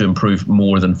of horse to improve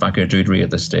more than Fakir Doudrey at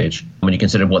this stage when you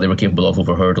consider what they were capable of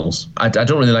over hurdles. I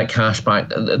don't really like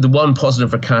Cashback. The one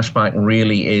positive for Cashback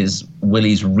really is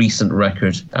Willie's recent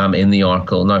record in the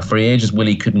Arkle. Now, for ages,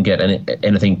 Willie couldn't get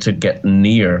anything to get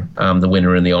near the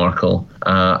winner in the Arkle,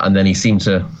 and then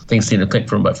things seemed to click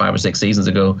for him about 5 or 6 seasons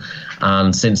ago,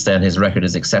 and since then his record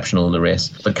is exceptional in the race.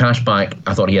 But Cashback,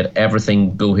 I thought he had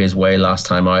everything go his way last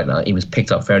time out. He was picked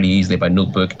up fairly easily by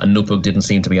Notebook, and Notebook didn't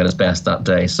seem to be at his best that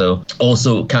day. So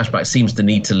also Cashback seems to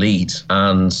need to lead,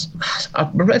 and I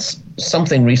read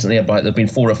something recently about there've been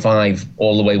 4 or 5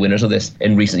 all the way winners of this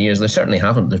in recent years. There certainly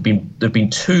haven't. There've been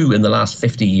 2 in the last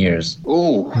 50 years.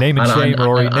 Oh, name and shame,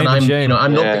 Rory. Name and shame.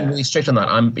 I'm not being really strict on that.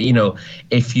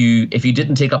 If you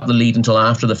didn't take up the lead until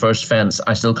after the first fence,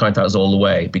 I still count that as all the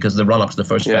way, because the run up to the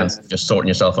first fence is just sorting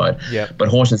yourself out. Yeah. But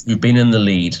horses who've been in the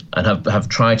lead and have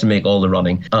tried to make all the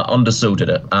running, Undersow did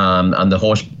it, and the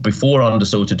horse before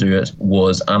Undersow to do it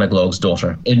was Anna Glog's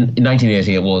daughter. In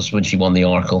 1980 it was when she won the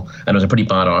Arkle, and it was a pretty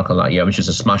bad Arkle that that year, which was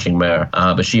a smashing mare.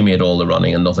 But she made all the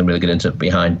running and nothing really got into it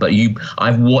behind. But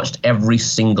I've watched every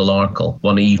single Arkle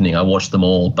one evening. I watched them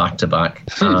all back to back.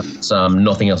 And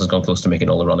nothing else has gone close to making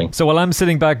all the running. So while I'm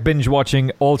sitting back binge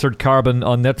watching Altered Carbon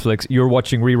on Netflix, you're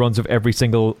watching reruns of every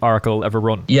single Arkle ever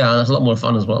run. Yeah, that's a lot more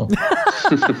fun as well.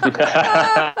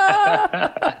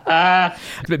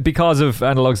 Because of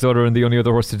Analog's Daughter and the only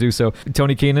other horse to do so.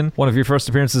 Tony Keenan, one of your first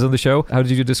appearances on the show. How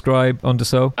did you describe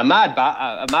Undisso? A mad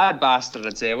bastard,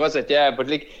 I'd say, was it? Yeah, but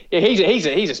like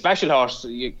he's a special horse.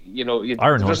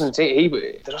 Iron horse.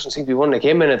 There doesn't seem to be one like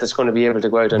him in it that's going to be able to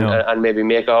go out and maybe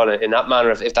make all in that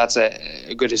manner. If that's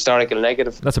a good historical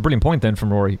negative. That's a brilliant point then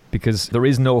from Rory, because there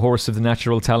is no horse of the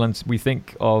natural talent we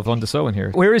think of Undisso in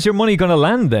here. Where is your money going to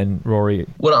land then, Rory?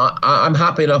 Well, I'm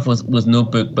happy enough with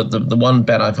Notebook, but the one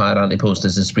bet I've had anti-post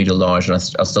is Esprit de Large,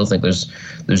 and I still think there's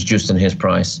just in his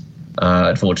price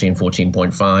at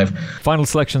 14.5. Final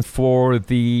selections for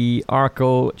the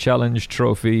Arkle Challenge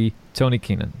Trophy, Tony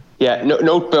Keenan. Yeah,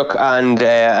 Notebook and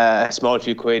a small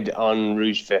few quid on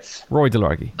Rouge Fifth. Roy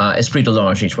Delargy. Esprit de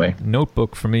Large each way.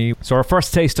 Notebook for me. So our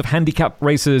first taste of handicap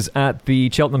races at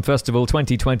the Cheltenham Festival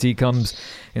 2020 comes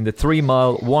in the 3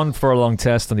 mile, 1 furlong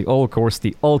test on the old course,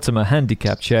 the Ultima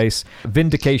Handicap Chase.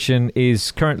 Vindication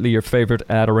is currently your favourite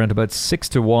at around about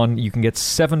 6-1. You can get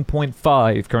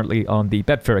 7.5 currently on the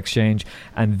Betfair Exchange.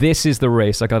 And this is the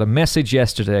race. I got a message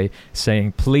yesterday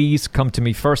saying, please come to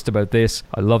me first about this.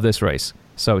 I love this race.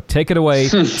 So take it away,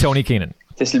 Tony Keenan.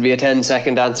 This will be a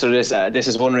 10-second answer to this. This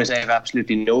is one race I have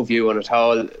absolutely no view on at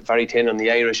all. Very thin on the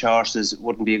Irish horses.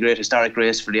 Wouldn't be a great historic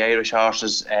race for the Irish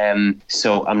horses.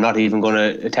 So I'm not even going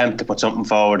to attempt to put something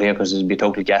forward here because it'll be a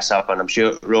total guess up. And I'm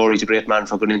sure Rory's a great man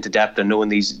for going into depth and knowing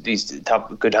these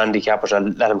top good handicappers. I'll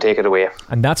let him take it away.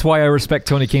 And that's why I respect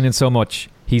Tony Keenan so much.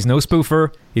 He's no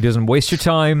spoofer. He doesn't waste your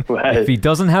time. Well, if he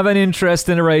doesn't have any interest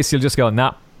in a race, he'll just go,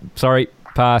 nah, sorry.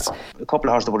 Pass. A couple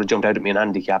of horses that would have jumped out at me in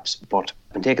handicaps, but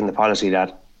I'm taking the policy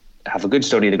that have a good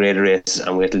study of the graded race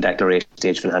and wait till declaration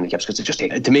stage for the handicaps, because it just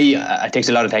to me it takes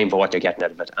a lot of time for what you're getting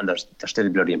out of it, and they're still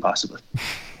bloody impossible.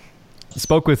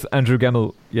 Spoke with Andrew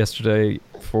Gemmell yesterday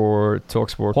for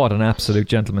TalkSport. What an absolute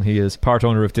gentleman he is. Part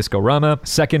owner of Discorama.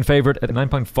 Second favourite at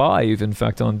 9.5, in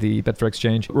fact, on the Betfair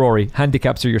Exchange. Rory,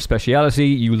 handicaps are your speciality.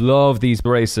 You love these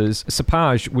races.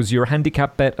 Sapage was your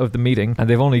handicap bet of the meeting, and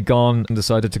they've only gone and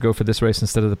decided to go for this race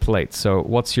instead of the plate. So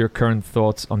what's your current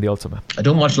thoughts on the Ultima? I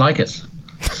don't much like it,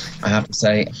 I have to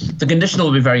say. The conditional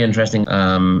will be very interesting.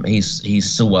 He's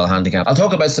so well handicapped. I'll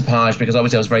talk about Sapage because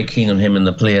obviously I was very keen on him in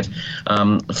the plate,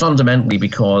 fundamentally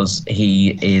because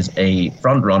he is a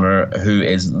front runner who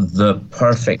is the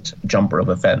perfect jumper of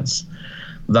a fence.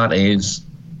 That is,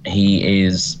 he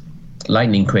is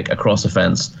lightning quick across a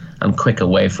fence and quick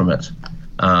away from it.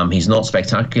 He's not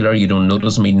spectacular. You don't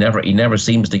notice him. He never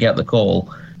seems to get the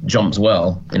call. Jumps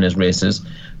well in his races,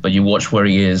 but you watch where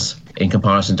he is in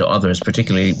comparison to others,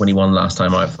 particularly when he won last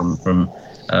time out from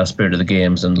Spirit of the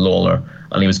Games and Lawler,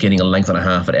 and he was getting a length and a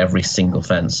half at every single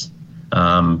fence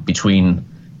between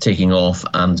taking off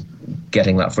and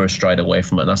getting that first stride away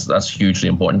from it. That's hugely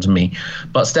important to me.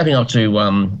 But stepping up to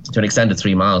an extended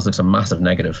 3 miles looks a massive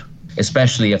negative,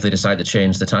 especially if they decide to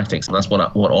change the tactics, and that's what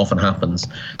often happens.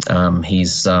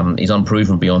 He's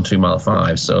unproven beyond 2 mile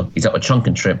 5, so he's up a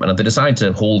chunking trip, and if they decide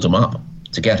to hold him up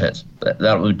to get it,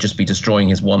 that would just be destroying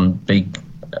his one big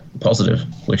positive,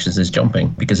 which is his jumping.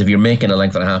 Because if you're making a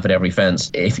length and a half at every fence,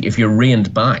 if you're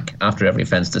reined back after every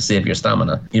fence to save your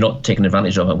stamina, you're not taking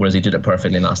advantage of it, whereas he did it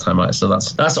perfectly last time out. So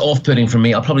that's off-putting for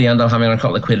me. I'll probably end up having a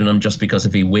couple of quid in him just because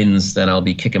if he wins, then I'll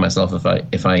be kicking myself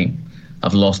if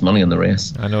I've lost money in the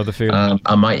race. I know the feeling.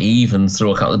 I might even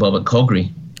throw a couple of bob at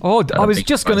Cogri. Oh, I was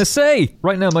just going to say,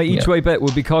 right now my each way bet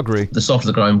would be Cogri. The softer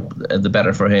the ground, the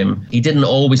better for him. He didn't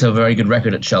always have a very good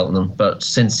record at Cheltenham, but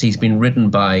since he's been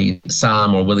ridden by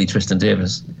Sam or Willie Tristan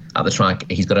Davis at the track,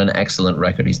 he's got an excellent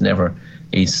record. He's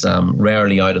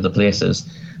rarely out of the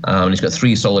places. He's got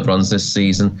 3 solid runs this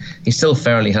season. He's still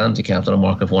fairly handicapped on a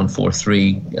mark of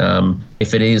 1.43.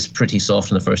 If it is pretty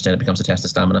soft in the first 10, it becomes a test of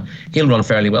stamina. He'll run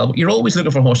fairly well. But you're always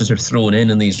looking for horses who are thrown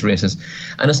in these races.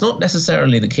 And it's not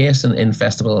necessarily the case in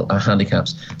festival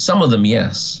handicaps. Some of them,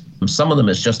 yes. Some of them,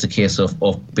 it's just a case of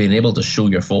being able to show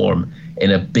your form in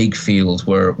a big field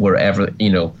where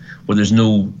there's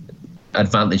no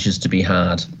advantages to be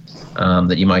had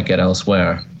that you might get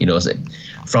elsewhere.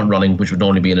 Front running, which would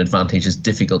normally be an advantage, is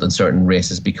difficult in certain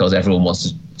races because everyone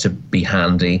wants to be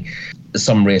handy.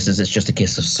 some races it's just a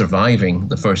case of surviving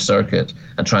the first circuit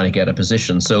and trying to get a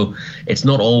position. So it's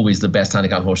not always the best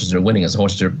handicap horses that are winning. It's the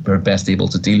horses that are best able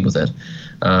to deal with it.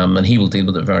 And he will deal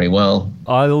with it very well.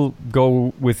 I'll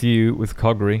go with you with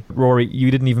Coggery. Rory, you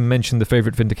didn't even mention the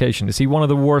favourite Vindication. Is he one of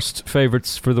the worst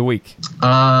favourites for the week?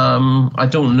 I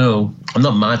don't know. I'm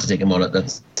not mad to take him on it.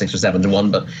 That's 6 or 7 to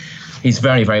 1, but he's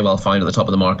very, very well found at the top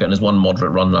of the market, and his one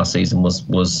moderate run last season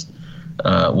was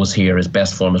here. His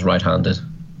best form is right-handed.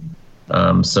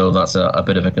 So that's a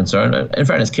bit of a concern. In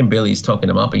fairness, Kim Bailey's talking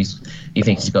him up. He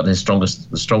thinks he's got the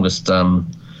strongest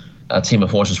team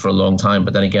of horses for a long time.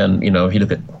 But then again, you know, if you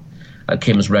look at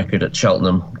Kim's record at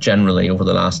Cheltenham generally over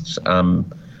the last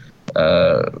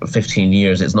 15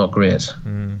 years, it's not great.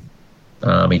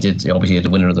 He obviously had the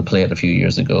winner of the Plate a few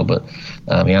years ago, but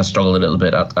he has struggled a little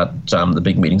bit at the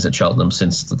big meetings at Cheltenham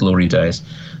since the glory days.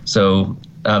 So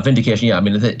Vindication, yeah, I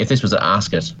mean, if this was at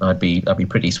Ascot, I'd be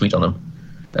pretty sweet on him.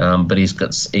 But he's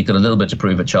got a little bit to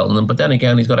prove at Cheltenham. But then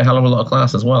again, he's got a hell of a lot of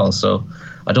class as well. So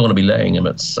I don't want to be laying him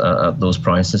at those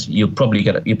prices. You'll probably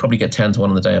get 10 to 1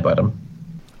 on the day about him.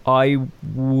 I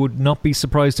would not be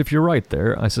surprised if you're right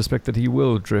there. I suspect that he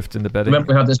will drift in the betting.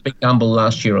 Remember, we had this big gamble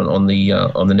last year on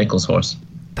the Nichols horse.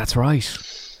 That's right.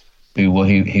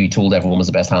 Who told everyone was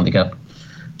the best handicap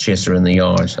chaser in the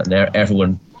yard, and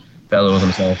everyone fell over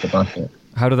themselves to back it.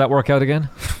 How did that work out again?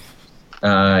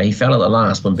 He fell at the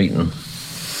last when beaten.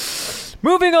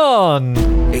 Moving on.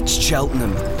 It's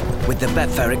Cheltenham with the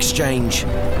Betfair Exchange.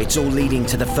 It's all leading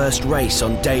to the first race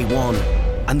on day 1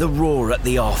 and the roar at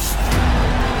the off.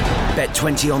 Bet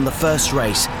 20 on the first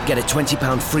race. Get a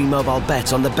 £20 free mobile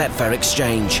bet on the Betfair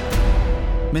Exchange.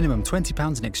 Minimum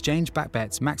 £20 in exchange back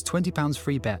bets. Max £20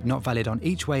 free bet. Not valid on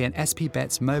each way and SP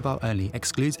Bets mobile only.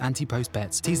 Excludes anti-post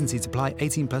bets. T's and C's apply.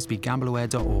 18 plus. Be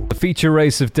gambleaware.org. The feature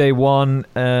race of day 1,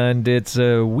 and it's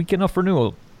a weekend off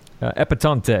renewal.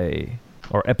 Epatante.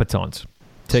 Or Epatante.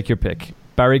 Take your pick.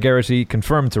 Barry Geraghty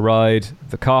confirmed to ride.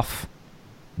 The cough,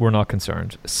 we're not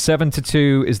concerned. 7 to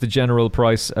 2 is the general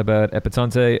price about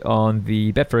Epatante on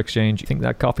the Betfair Exchange. I think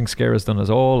that coughing scare has done us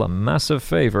all a massive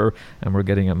favour, and we're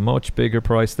getting a much bigger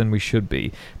price than we should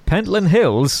be. Pentland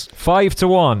Hills, 5 to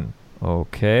 1.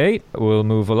 Okay, we'll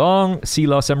move along.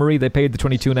 Sealos Emery, they paid the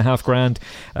 22.5 grand.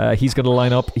 He's going to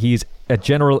line up. He's a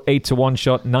general 8 to 1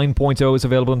 shot. 9.0 is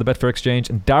available on the Betfair Exchange.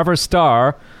 And Davor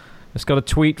Star just got a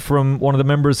tweet from one of the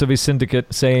members of his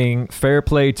syndicate saying, fair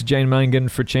play to Jane Mangan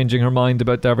for changing her mind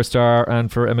about Davor Star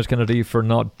and for Emmett Kennedy for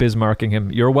not Bismarcking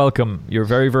him. You're welcome. You're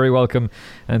very, very welcome.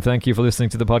 And thank you for listening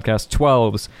to the podcast.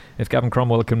 12s. If Gavin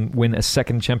Cromwell can win a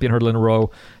second champion hurdle in a row,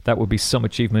 that would be some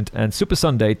achievement. And Super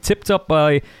Sunday, tipped up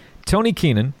by Tony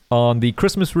Keenan on the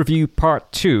Christmas Review Part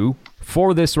 2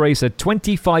 for this race at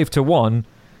 25 to 1,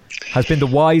 has been the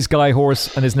Wise Guy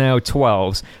horse and is now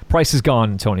 12s. Price is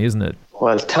gone, Tony, isn't it?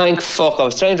 Well, thank fuck. I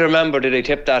was trying to remember, did I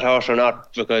tip that horse or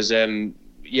not? Because,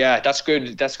 that's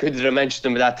good. That's good that I mentioned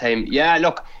him at that time. Yeah,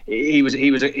 look, he was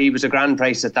a grand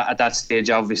price at that stage,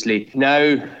 obviously.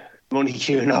 Now, money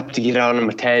queuing up to get on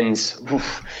him at 10s.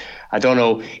 Oof, I don't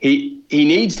know. He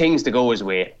needs things to go his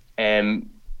way.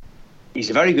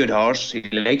 He's a very good horse. He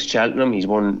likes Cheltenham. He's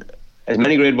won as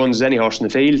many grade ones as any horse in the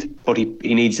field, but he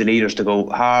needs the leaders to go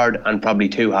hard and probably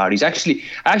too hard. He's actually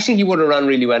he would have run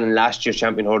really well in last year's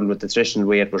champion hurdle with the traditional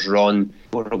way it was run.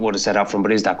 Would have set up for him,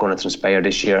 but is that going to transpire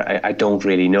this year? I don't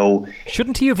really know.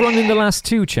 Shouldn't he have run in the last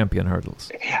 2 champion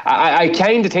hurdles? I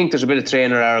kind of think there's a bit of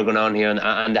trainer error going on here,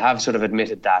 and they have sort of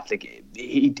admitted that. Like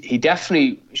he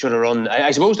definitely should have run.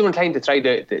 I suppose they were trying to try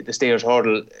the Stayers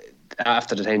hurdle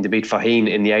after the time they beat Faheen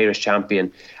in the Irish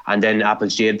champion, and then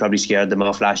Apple's Jade probably scared them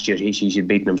off last year. She'd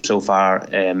beaten them so far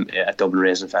at Dublin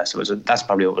Racing Festival, so that's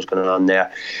probably what was going on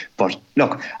there. But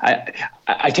look,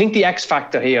 I think the X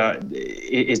factor here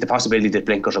is the possibility that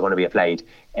blinkers are going to be applied.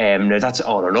 Now that's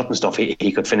all or nothing stuff.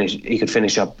 He could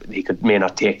finish up. He may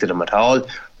not take to them at all.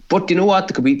 But you know what?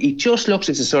 There could be. He just looks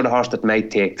like the sort of horse that might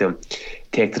take to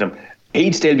them.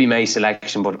 He'd still be my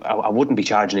selection, but I wouldn't be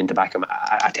charging in to back him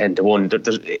at 10 to 1.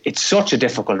 It's such a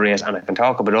difficult race, and I can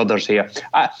talk about others here.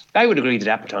 I would agree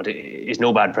that Epatante is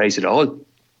no bad price at all.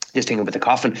 This thing about the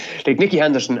coffin. Like Nicky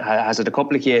Henderson has had a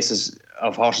couple of cases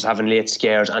of horses having late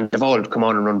scares, and they've all come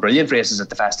on and run brilliant races at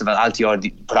the festival.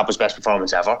 Altior put up his best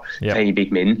performance ever. Yep. Tiny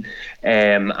beat Min.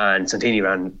 And Santini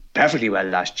ran perfectly well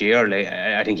last year. Like,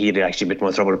 I think he had actually a bit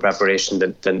more trouble with preparation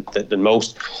than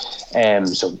most.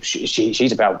 So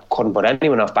she's about couldn't put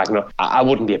anyone off backing up. I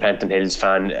wouldn't be a Pentland Hills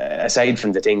fan, aside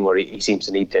from the thing where he seems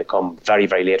to need to come very,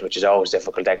 very late, which is always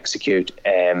difficult to execute.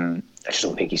 I just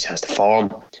don't think he has the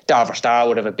form. Davor Star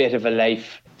would have a bit of a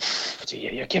life.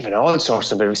 You're giving all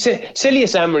sorts of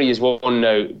Silius Emery is one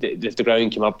now. If the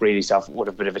ground came up really soft, would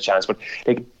have a bit of a chance. But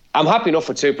like I'm happy enough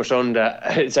with Super Sunday.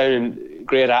 It sounded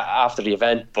great after the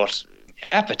event, but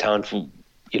Epatante,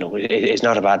 is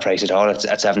not a bad price at all at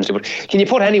 7-2. But can you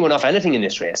put anyone off anything in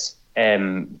this race?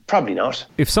 Probably not.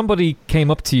 If somebody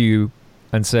came up to you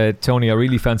and said, Tony, I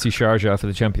really fancy Sharjah for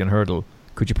the Champion Hurdle,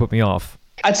 could you put me off?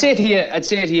 I'd say to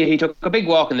you, he took a big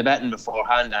walk in the betting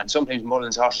beforehand, and sometimes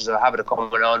Mullen's horses have a habit of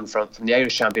coming on from the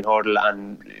Irish Champion Hurdle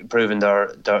and proving their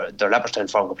Leopardstown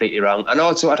form completely wrong. And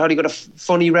also, I thought he got a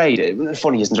funny ride.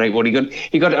 Funny isn't the right word.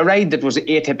 He got a ride that was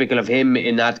atypical of him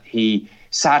in that he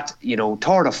sat,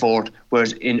 third or fourth,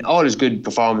 whereas in all his good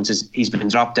performances, he's been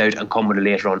dropped out and come with a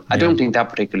late run. I don't think that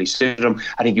particularly suited him.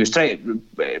 I think he was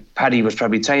Paddy was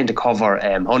probably trying to cover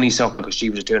Honeysuckle because she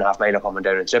was a 2.5 miler coming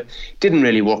down the trip. Didn't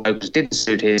really work out because it didn't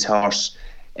suit his horse.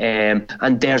 And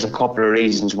there's a couple of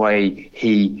reasons why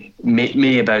he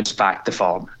may bounce back the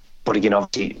form. But again,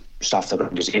 obviously, stuff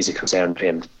that is a concern to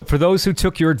him. For those who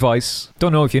took your advice,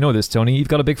 don't know if you know this, Tony, you've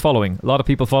got a big following. A lot of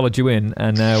people followed you in,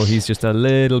 and now he's just a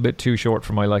little bit too short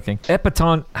for my liking.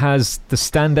 Epatante has the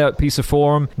standout piece of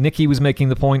form. Nicky was making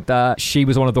the point that she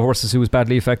was one of the horses who was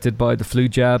badly affected by the flu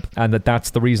jab, and that's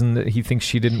the reason that he thinks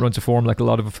she didn't run to form like a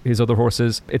lot of his other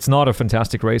horses. It's not a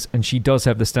fantastic race, and she does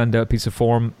have the standout piece of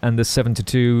form, and the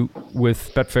 7-2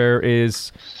 with Betfair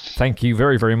is... Thank you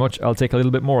very, very much. I'll take a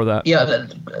little bit more of that. Yeah,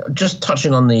 just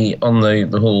touching on the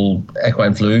whole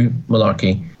equine flu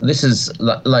malarkey. This is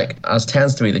like, as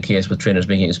tends to be the case with trainers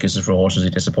making excuses for horses who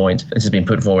disappoint. This has been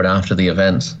put forward after the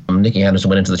event. Nicky Henderson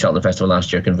went into the Cheltenham Festival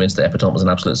last year convinced that Epatante was an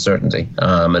absolute certainty.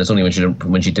 And it's only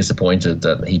when she disappointed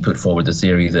that he put forward the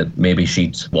theory that maybe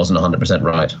she wasn't 100%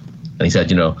 right. And he said,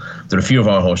 there are a few of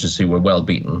our horses who were well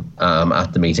beaten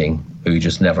at the meeting who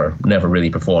just never really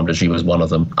performed, and she was one of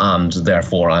them. And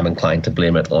therefore, I'm inclined to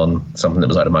blame it on something that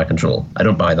was out of my control. I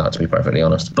don't buy that, to be perfectly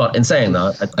honest. But in saying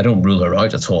that, I don't rule her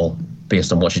out at all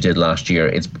based on what she did last year.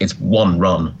 It's one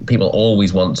run. People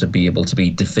always want to be able to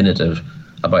be definitive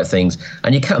about things,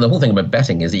 and you can't. The whole thing about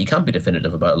betting is that you can't be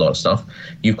definitive about a lot of stuff.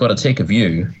 You've got to take a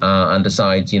view and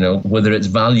decide, whether it's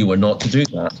value or not to do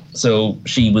that. So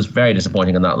she was very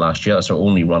disappointing in that last year. That's her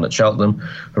only run at Cheltenham,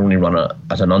 her only run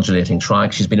at an undulating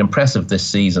track. She's been impressive this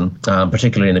season,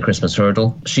 particularly in the Christmas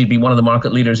Hurdle. She'd be one of the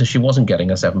market leaders if she wasn't getting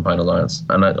a £7 allowance,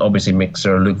 and that obviously makes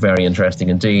her look very interesting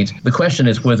indeed. The question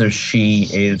is whether she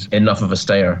is enough of a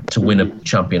stayer to win a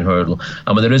Champion Hurdle.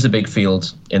 And when there is a big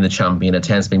field in the Champion, it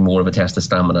tends to be more of a test of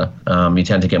stamina. You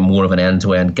tend to get more of an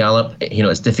end-to-end gallop.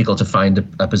 It's difficult to find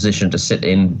a position to sit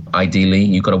in. Ideally,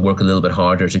 you've got to work a little bit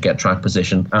harder to get track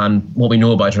position. And what we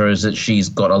know about her is that she's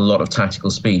got a lot of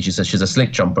tactical speed. She says she's a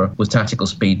slick jumper with tactical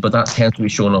speed, but that tends to be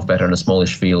shown off better in a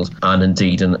smallish field and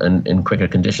indeed in quicker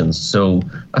conditions. So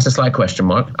that's a slight question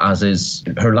mark, as is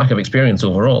her lack of experience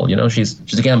overall.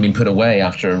 She's again been put away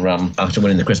after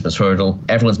winning the Christmas Hurdle.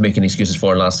 Everyone's making excuses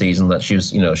for her last season that she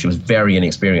was very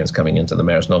inexperienced coming into the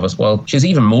Mayor's Novice. Well, she's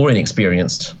even more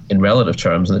inexperienced in relative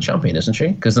terms than the Champion, isn't she?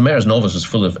 Because the Mayor's Novice was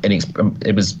full of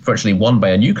it was virtually won by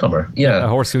a newcomer. Yeah, a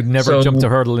horse who'd never jumped a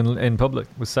hurdle in public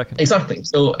was second. Exactly.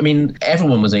 So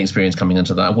everyone was inexperienced coming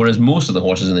into that, whereas most of the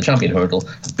horses in the Champion Hurdle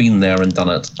have been there and done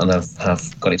it and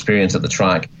have got experience at the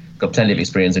track, got plenty of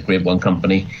experience at Grade 1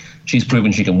 company. She's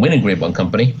proven she can win in Grade 1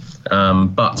 company,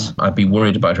 but I'd be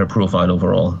worried about her profile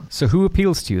overall. So who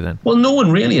appeals to you then? Well, no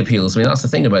one really appeals. That's the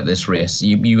thing about this race.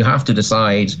 You have to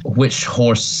decide which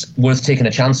horse worth taking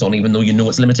a chance on, even though you know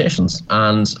its limitations.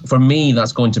 And for me,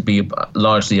 that's going to be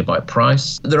largely about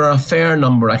price. There are a fair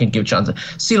number I can give chances.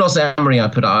 Silos Emery,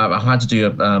 I had to do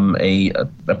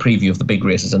a preview of the big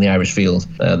races in the Irish field.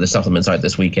 The supplement's out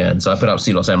this weekend, so I put up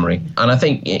Silos Emery. And I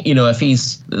think,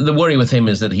 if the worry with him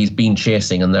is that he's been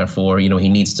chasing and therefore, he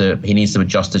needs to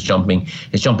adjust his jumping.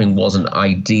 His jumping wasn't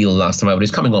ideal last time out, but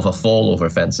he's coming off a fall over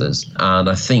fences. And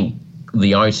I think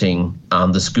the outing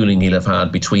and the schooling he'll have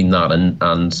had between that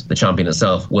and the Champion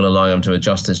itself will allow him to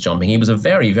adjust his jumping. He was a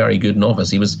very, very good novice.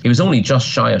 He was only just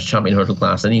shy of Champion Hurdle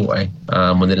class anyway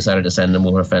when they decided to send him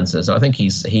over fences. So I think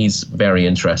he's very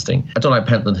interesting. I don't like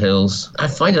Pentland Hills. I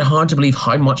find it hard to believe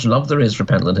how much love there is for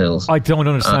Pentland Hills. I don't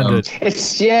understand it.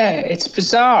 It's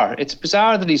bizarre. It's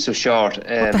bizarre that he's so short.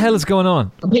 What the hell is going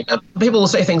on? People will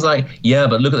say things like, yeah,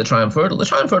 but look at the Triumph Hurdle. The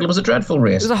Triumph Hurdle was a dreadful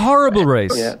race. It was a horrible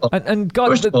race. Yeah. And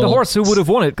God, the horse who would have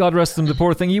won it, God rest him, the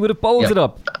poor thing, he would have bowled it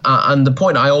up. And the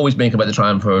point I always make about the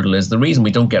Triumph Hurdle is the reason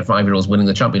we don't get 5-year-olds winning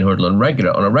the Champion Hurdle on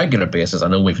a regular basis, I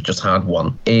know we've just had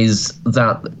one, is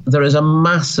that there is a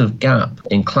massive gap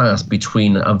in class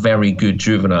between a very good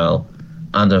juvenile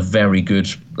and a very good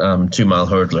 2-mile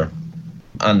hurdler.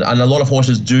 And a lot of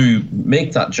horses do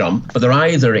make that jump, but they're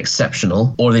either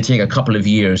exceptional or they take a couple of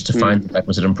years to find the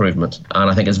requisite improvement. And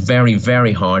I think it's very,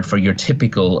 very hard for your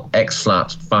typical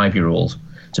ex-flat 5-year-old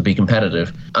to be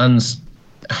competitive. And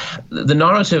the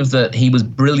narrative that he was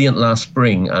brilliant last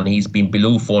spring and he's been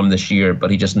below form this year,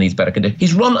 but he just needs better conditions.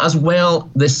 He's run as well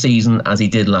this season as he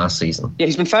did last season. Yeah,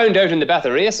 he's been found out in the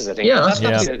better races, I think. Yeah,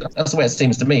 that's the way it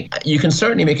seems to me. You can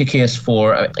certainly make a case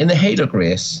for, in the Haydock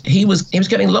race, he was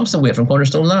getting lumps of weight from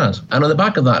Cornerstone Lad. And on the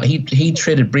back of that, he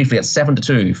traded briefly at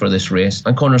 7-2 for this race,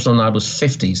 and Cornerstone Lad was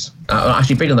 50s.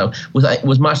 Actually, bigger than that,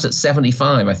 was matched at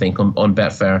 75, I think, on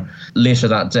Betfair later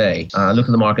that day. Look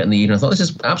at the market in the evening. I thought, this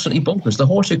is absolutely bonkers. The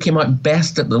horse who came out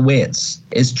best at the weights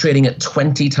is trading at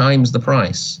 20 times the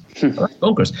price. That's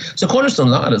bonkers. So Cornerstone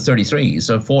Lad at 33s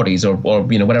or 40s or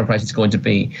whatever price it's going to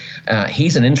be,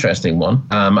 he's an interesting one.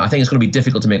 I think it's going to be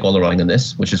difficult to make all the running in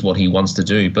this, which is what he wants to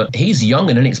do. But he's young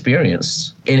and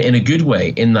inexperienced in a good way,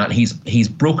 in that he's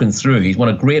broken through. He's won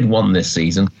a Grade 1 this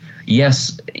season.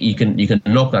 Yes, you can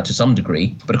knock that to some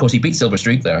degree, but of course he beat Silver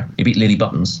Streak there. He beat Lady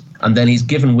Buttons, and then he's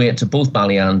given weight to both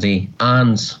Ballyandy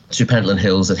and to Pentland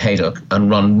Hills at Haydock and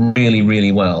run really,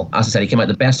 really well. As I said, he came out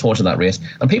the best horse in that race,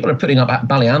 and people are putting up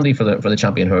Ballyandy for the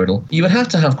champion hurdle. You would have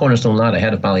to have Cornerstone Lad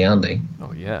ahead of Ballyandy.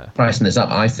 Oh yeah, pricing this up,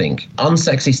 I think.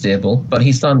 Unsexy stable, but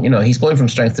he's done. He's going from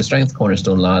strength to strength,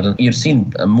 Cornerstone Lad, and you've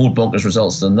seen more bonkers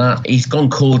results than that. He's gone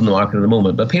cold in the market at the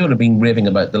moment, but people have been raving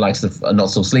about the likes of Not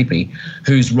So Sleepy,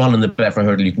 who's running the Betfair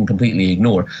hurdle you can completely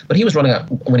ignore. But he was winning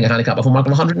a handicap of a mark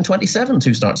of 127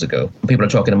 2 starts ago. People are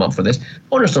talking him up for this.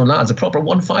 Cornerstone Lad's a proper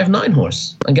 159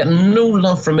 horse and getting no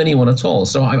love from anyone at all.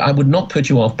 So I would not put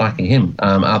you off backing him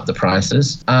at the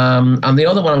prices. And the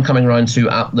other one I'm coming around to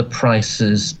at the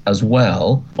prices as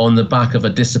well, on the back of a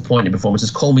disappointing performance,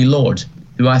 is Call Me Lord,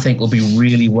 who I think will be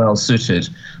really well suited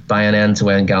by an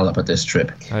end-to-end gallop at this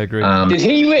trip. I agree. Did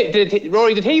he win?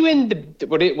 Rory, did he win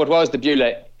what was the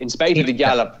Beaulieu in spite of the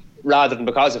gallop? Rather than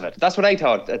because of it. That's what I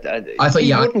thought. I thought,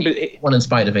 he won in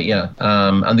spite of it, yeah.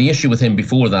 And the issue with him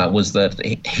before that was that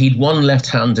he'd won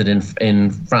left-handed in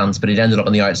France, but he'd ended up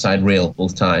on the outside rail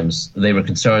both times. They were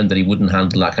concerned that he wouldn't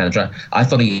handle that kind of track. I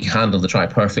thought he handled the track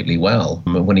perfectly well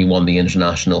when he won the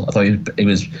International. I thought it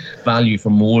was value for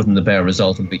more than the bare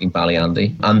result of beating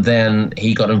Ballyandy. And then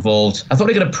he got involved. I thought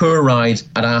he got a poor ride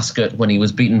at Ascot when he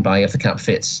was beaten by If the Cap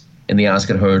Fits in the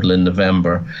Ascot hurdle in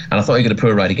November, and I thought he got a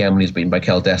poor ride again when he was beaten by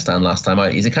Kel Destan last time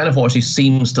out. He's a kind of horse who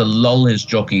seems to lull his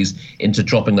jockeys into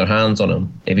dropping their hands on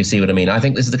him, if you see what I mean. I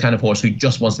think this is the kind of horse who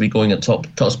just wants to be going at top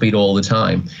speed all the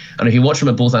time. And if you watch him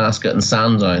at both Ascot and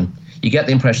Sandown, you get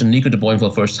the impression Nico de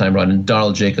Boinville first time round and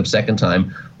Darrell Jacobs second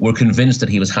time were convinced that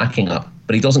he was hacking up,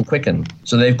 but he doesn't quicken.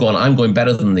 So they've gone, I'm going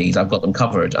better than these, I've got them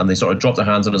covered, and they sort of drop their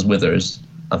hands on his withers.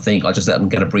 I think I'll just let him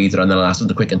get a breather and then I'll ask him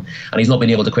to quicken. And he's not been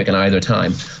able to quicken either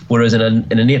time. Whereas in an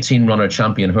 18-runner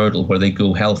champion hurdle where they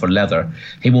go hell for leather,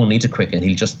 he won't need to quicken.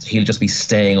 He'll just be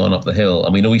staying on up the hill.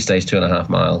 And we know he stays 2.5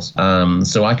 miles.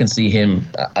 So I can see him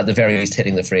at the very least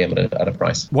hitting the frame at a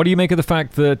price. What do you make of the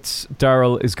fact that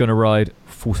Darrell is going to ride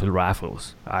Fussel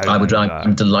Raffles?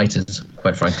 I'm delighted,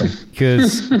 quite frankly.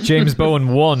 Because James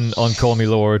Bowen won on Call Me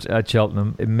Lord at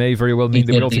Cheltenham. It may very well mean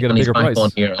that we also get a bigger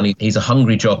price. Here, and he's a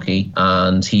hungry jockey,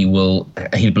 and he'll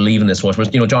believe in this horse. Whereas,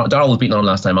 Darrell was beaten on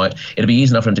last time out. It'd be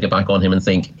easy enough for him to get back on him and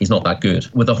think he's not that good.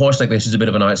 With a horse like this, who's a bit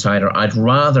of an outsider, I'd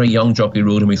rather a young jockey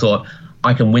rode him who thought,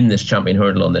 I can win this champion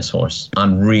hurdle on this horse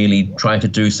and really try to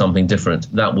do something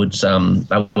different. That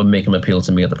would make him appeal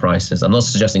to me at the prices. I'm not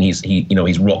suggesting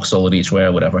he's rock solid each way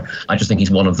or whatever. I just think he's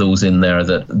one of those in there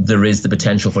that there is the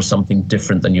potential for something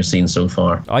different than you've seen so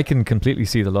far. I can completely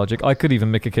see the logic. I could even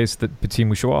make a case that Petit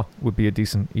Mouchoir would be a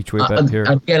decent each way bet here.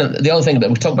 Again, the other thing that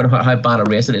we talk about how bad a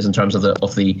race it is in terms of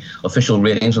the official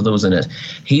ratings of those in it.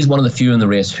 He's one of the few in the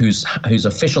race whose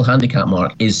official handicap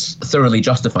mark is thoroughly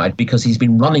justified because he's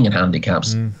been running in handicaps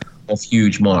of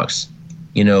huge marks.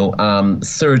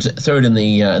 Third in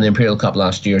the Imperial Cup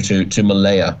last year to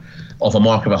Malaya of a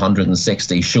mark of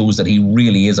 160 shows that he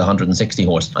really is a 160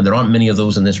 horse, and there aren't many of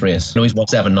those in this race. He's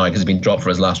 1-7 now because he's been dropped for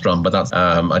his last run, but that's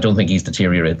I don't think he's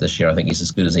deteriorated this year. I think he's as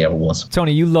good as he ever was.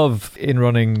 Tony, you love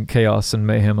in-running chaos and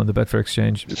mayhem on the Betfair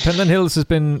Exchange. Pentland Hills has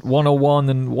been 101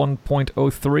 and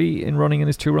 1.03 in running in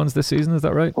his 2 runs this season, is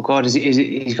that right? Oh God,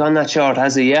 he's gone that short,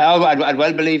 has he? Yeah, I'd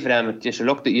well believe it. Just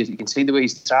look that you can see the way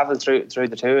he's travelled through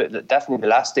the two. Definitely the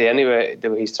last day anyway,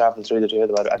 the way he's travelled through the two.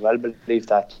 I'd well believe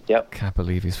that. Yep. Can't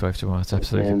believe he's 5-1. It's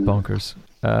absolutely bonkers.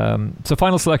 So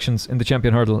final selections in the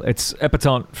champion hurdle. It's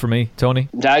Epatante for me. Tony?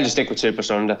 I'll just stick with Super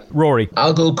Sunday. Rory?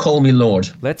 I'll go Call Me Lord.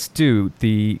 Let's do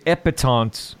the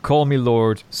Epatante, Call Me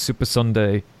Lord, Super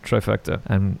Sunday trifecta,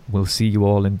 and we'll see you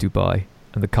all in Dubai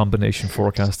and the combination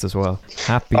forecast as well.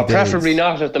 Happy days. Preferably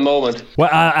not at the moment. Well,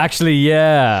 actually,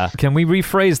 yeah. Can we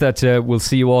rephrase that? We'll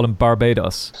see you all in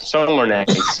Barbados. Somewhere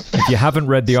nice. If you haven't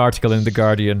read the article in The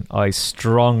Guardian, I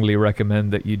strongly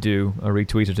recommend that you do. I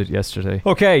retweeted it yesterday.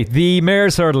 Okay, the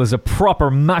Mares Hurdle is a proper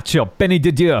matchup. Benny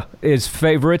Didier is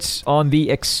favourite on the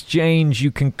exchange.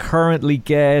 You can currently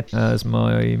get, as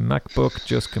my MacBook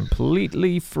just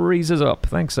completely freezes up.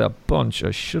 Thanks a bunch.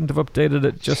 I shouldn't have updated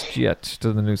it just yet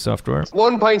to the new software.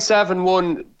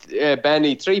 1.71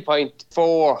 Benny,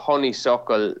 3.4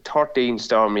 Honeysuckle, 13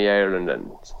 Stormy Ireland, and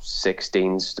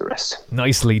 16's the rest.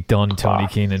 Nicely done, Tony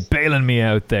Keenan. Bailing me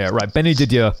out there. Right, Benny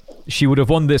Didier. She would have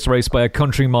won this race by a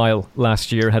country mile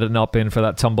last year had it not been for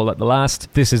that tumble at the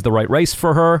last. This is the right race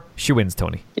for her. She wins,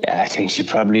 Tony. Yeah, I think she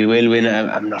probably will win.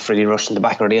 I'm not really rushing the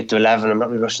back or the 8 to 11. I'm not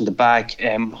really rushing the back.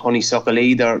 Honeysuckle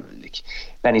either.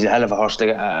 Benny's a hell of a horse.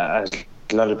 As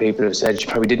a lot of people have said, she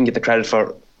probably didn't get the credit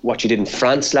for what she did in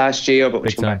France last year, but when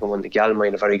she came back and won the Galmay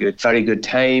in a very good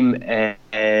time.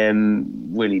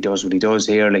 Willie does what he does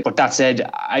here. But that said,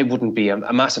 I wouldn't be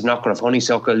a massive knocker of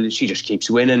Honeysuckle. She just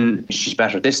keeps winning. She's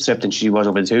better at this trip than she was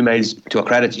over the 2 miles. To her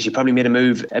credit, she probably made a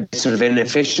move a bit sort of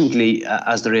inefficiently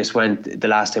as the race went the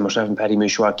last time herself and Paddy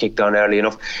Mouchoir kicked on early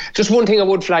enough. Just one thing I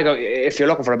would flag out, if you're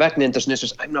looking for a betting interest in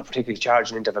this, I'm not particularly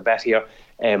charging into a bet here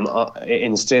in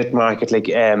the straight market.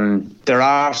 There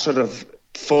are sort of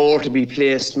 4 to be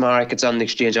placed markets on the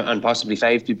exchange and possibly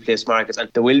 5 to be placed markets, and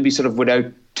there will be sort of without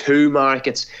 2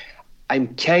 markets.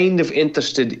 I'm kind of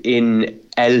interested in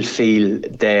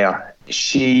Elfield there.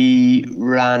 She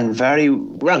ran not very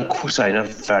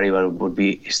well would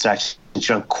be stretched.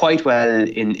 She ran quite well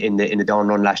in the Dawn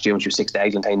Run last year when she was 6th to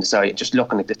Eglantine. So just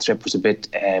looking at the trip was a bit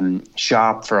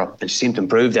sharp for her, and she seemed to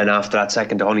improve then after that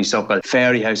second to Honeysuckle,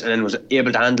 Fairy House, and then was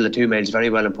able to handle the 2 miles very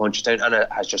well in Punchestown, and it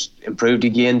has just improved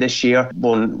again this year.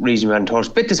 One reason we hadn't horse,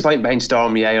 bit disappointing behind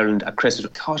Stormy Ireland at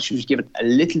Christmas. I thought she was given a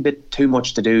little bit too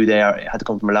much to do there. It had to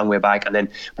come from a long way back, and then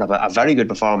a very good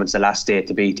performance the last day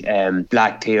to beat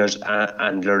Black Tears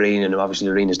and Loreen. And obviously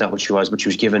Loreen is not what she was, but she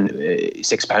was given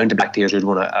 £6 to Black Tears, who'd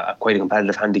won a quite a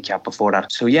competitive handicap before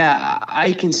that. So yeah,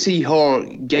 I can see her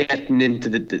getting into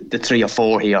the 3 or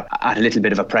 4 here at a little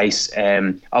bit of a price.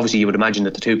 Obviously you would imagine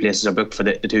that the 2 places are booked for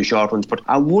the 2 short ones, but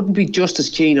I wouldn't be just as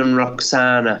keen on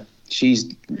Roxana. She's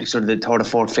sort of the 3rd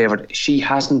or 4th favourite. She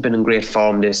hasn't been in great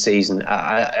form this season.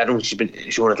 I don't think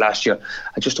she's shown it last year.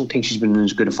 I just don't think she's been in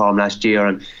as good a form last year.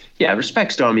 And yeah, I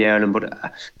respect Stormy Ireland, but I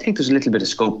think there's a little bit of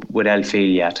scope with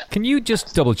Elfield yet. Can you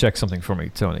just double check something for me,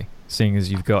 Tony? Seeing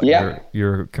as you've got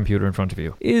your computer in front of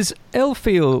you. Is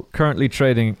Elfield currently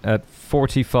trading at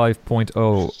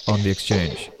 45.0 on the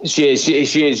exchange? She is,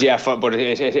 yeah, but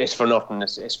it's for nothing.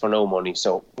 It's for no money.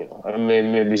 So,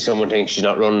 maybe someone thinks she's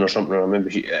not running or something, or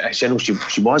maybe I know she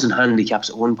was in handicaps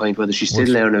at one point. Whether she's still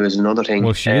there now is another thing.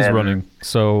 Well, she is running,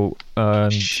 so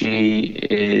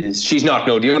she's not.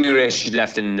 No, the only race she's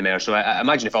left in the mare. So I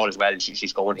imagine if all is well,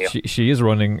 she's going here. She is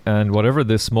running, and whatever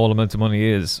this small amount of money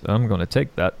is, I'm going to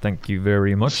take that. Thank you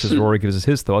very much, as Rory gives us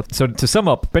his thoughts. So to sum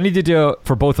up, Benny Didier,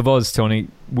 for both of us, Tony,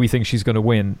 we think she's going to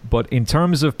win. But in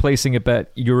terms of placing a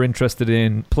bet, you're interested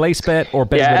in place bet or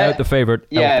bet without the favourite?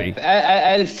 Yeah,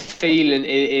 Elfield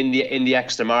in the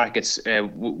extra markets,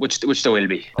 which there will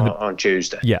be on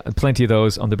Tuesday. Yeah, plenty of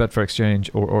those on the Betfair Exchange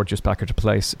or just back her to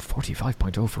place.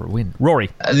 45.0 for a win.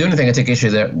 Rory? The only thing I take issue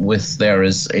is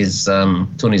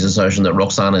Tony's assertion that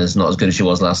Roxana is not as good as she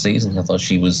was last season. I thought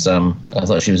she was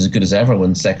as good as ever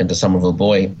when second to Somerville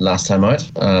Boy last time out.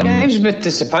 I was a bit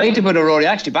disappointed with her, Rory.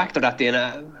 I actually backed her that day, and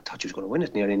I thought she was going to win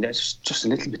it nearly. That's just a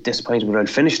little bit disappointed with her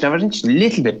finish. I think she's a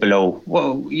little bit below.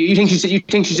 Well, you think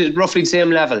she's at roughly the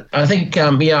same level? I think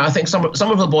I think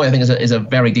Somerville Boy is a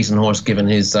very decent horse given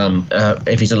his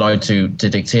if he's allowed to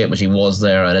dictate, which he was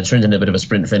there, and it turned into a bit of a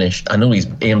sprint finish. I know he's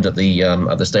aimed at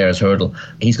the Stairs Hurdle.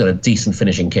 He's got a decent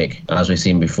finishing kick, as we've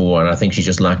seen before, and I think she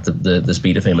just lacked the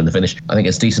speed of him in the finish. I think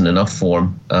it's decent enough for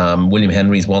him. William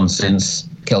Henry's won since.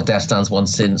 Keltestan's won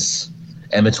since.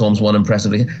 Emma Tom's won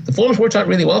impressively. The forms worked out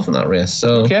really well from that race.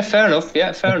 So yeah, fair enough.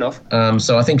 Yeah, fair enough.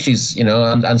 So I think she's,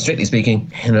 and strictly speaking,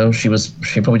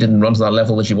 she probably didn't run to that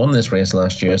level when she won this race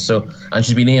last year. So, and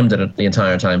she's been aimed at it the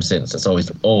entire time since. It's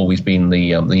always been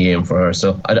the aim for her.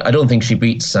 So I don't think she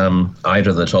beats either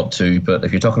of the top 2. But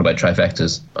if you're talking about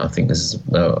trifectas, I think this is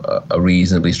a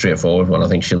reasonably straightforward one. I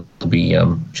think she'll be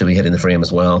hitting the frame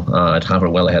as well. I'd have her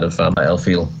well ahead of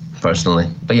Elfield, personally.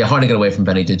 But yeah, hard to get away from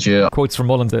Benny Didier. Quotes from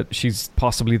Mullen that she's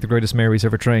possibly the greatest mare he's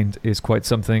ever trained is quite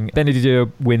something. Benny Didier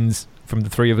wins from the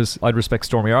three of us, I'd respect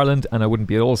Stormy Ireland, and I wouldn't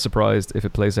be at all surprised if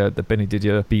it plays out that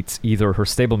Benedicta beats either her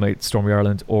stablemate Stormy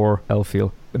Ireland or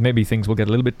Elfiel. Maybe things will get a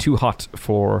little bit too hot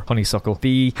for Honeysuckle.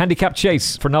 The handicap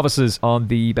chase for novices on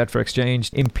the Betfair Exchange.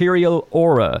 Imperial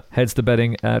Aura heads the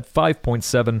betting at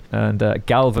 5.7, and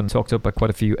Galvin talked up by quite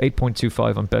a few,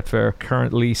 8.25 on Betfair.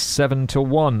 Currently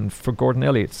 7-1 for Gordon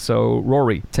Elliott. So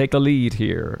Rory, take a lead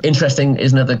here. Interesting,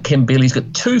 isn't it, that Kim Bailey's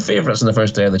got two favourites on the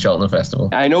first day of the Cheltenham Festival?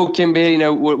 I know Kim Bailey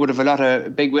now would have a lot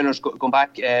of big winners going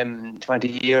back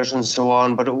 20 years and so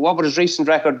on, but what would his recent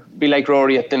record be like,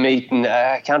 Rory, at the meeting?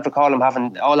 I can't recall him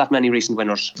having all that many recent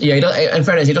winners. Yeah, in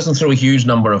fairness, he doesn't throw a huge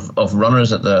number of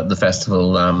runners at the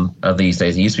festival these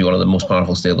days. He used to be one of the most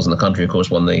powerful stables in the country. Of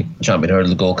course, won the Champion Hurdle,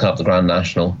 the Gold Cup, the Grand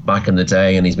National back in the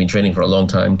day, and he's been training for a long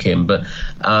time, Kim. But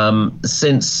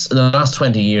since the last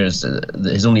 20 years,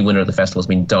 his only winner at the festival has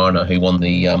been Darna, who won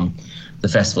the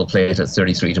festival plate at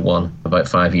 33-1 about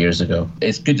 5 years ago.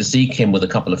 It's good to see Kim with a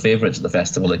couple of favourites at the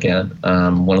festival again.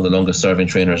 One of the longest serving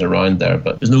trainers around there,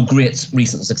 but there's no great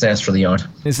recent success for the yard.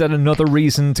 Is that another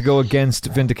reason to go against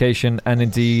Vindication and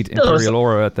indeed Imperial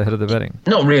Aura at the head of the betting?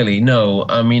 Not really, no.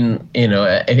 I mean,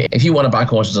 if you want to back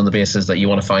horses on the basis that you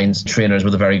want to find trainers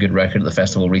with a very good record at the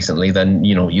festival recently, then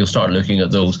you'll start looking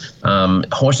at those.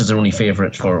 Horses are only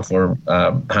favourite for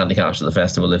handicaps at the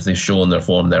festival if they've shown their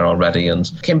form there already,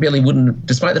 and Kim Bailey wouldn't.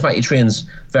 Despite the fact he trains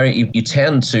you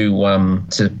tend to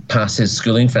pass his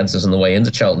schooling fences on the way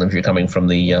into Cheltenham if you're coming from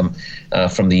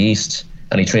the east,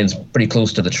 and he trains pretty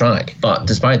close to the track. But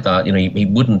despite that, he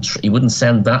wouldn't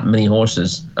send that many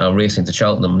horses racing to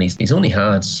Cheltenham. And he's only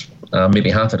had maybe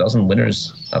half a dozen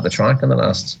winners at the track in the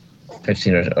last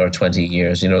 15 or 20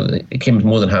 years. Kim's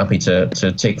more than happy to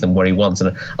take them where he wants,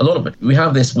 and a lot of it, we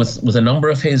have this with a number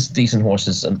of his decent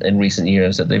horses in recent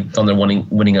years, that they've done their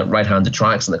winning at right-handed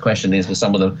tracks, and the question is with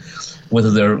some of them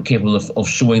whether they're capable of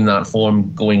showing that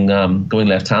form going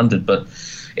left-handed. But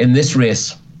in this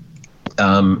race,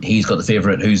 he's got the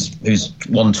favourite who's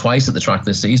won twice at the track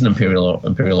this season, Imperial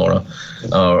Aura.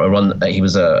 He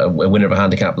was a winner of a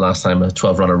handicap last time, a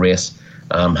 12-runner race,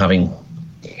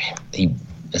 he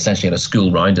essentially had a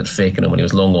school round at Fakenham when he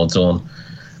was long odds on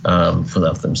for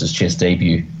that. That was his chase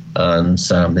debut, and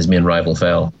his main rival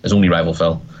fell. His only rival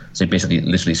fell. So he basically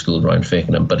literally schooled around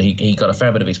Fakenham. But he got a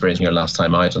fair bit of experience here last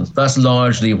time out, and that's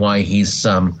largely why he's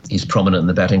prominent in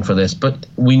the betting for this. But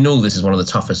we know this is one of the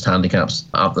toughest handicaps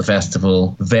at the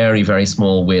festival. Very, very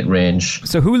small weight range.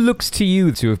 So who looks to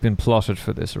you to have been plotted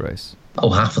for this race?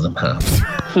 Oh, half of them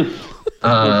have.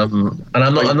 And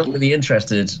I'm not really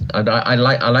interested. I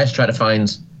like to try to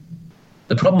find.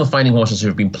 The problem with finding horses who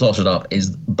have been plotted up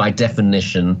is, by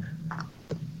definition,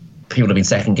 people have been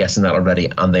second guessing that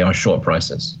already, and they are short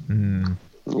prices. And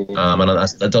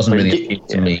that doesn't really appeal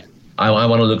to me. I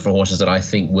want to look for horses that I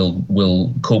think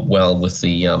will cope well with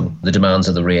the demands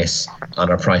of the race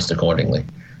and are priced accordingly.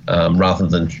 Rather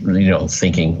than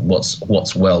thinking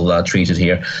what's well treated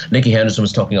here. Nicky Henderson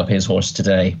was talking up his horse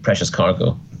today, Precious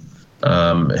Cargo,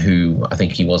 who I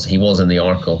think he was in the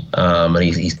Arkle, and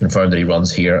he's confirmed that he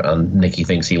runs here, and Nicky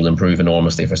thinks he will improve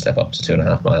enormously for a step up to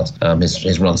 2.5 miles.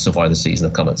 His runs so far this season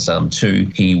have come at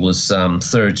 2. He was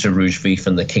third to Rouge Vif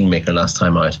in the Kingmaker last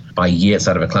time out by Yates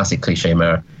out of a classic cliche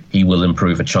mare. He will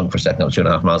improve a chunk for stepping up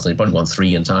 2.5 miles, and he probably won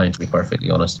 3 in time, to be perfectly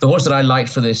honest. The horse that I liked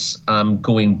for this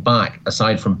going back,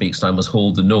 aside from Beekstown, was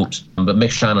Hold the Note, but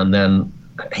Mick Shannon then.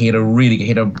 He had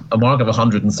a mark of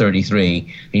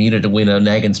 133. He needed to win an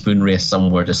egg and spoon race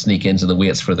somewhere to sneak into the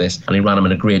weights for this, and he ran him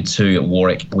in a grade 2 at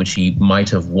Warwick, which he might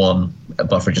have won,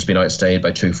 but for just being outstayed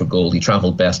by 2 for gold. He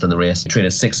travelled best in the race. He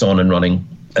traded 6 on in running,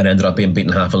 and ended up being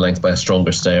beaten half a length by a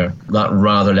stronger stayer. That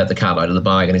rather let the cat out of the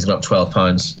bag, and he's got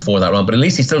 £12 for that run. But at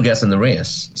least he still gets in the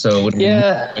race. So if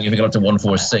you get up to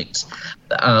 146,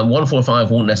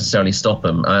 145 won't necessarily stop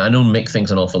him. I know Mick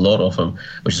thinks an awful lot of him,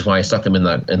 which is why I stuck him in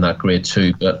that grade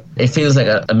 2. But it feels like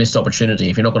a missed opportunity.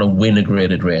 If you're not going to win a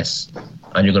graded race,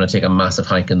 and you're going to take a massive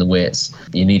hike in the weights,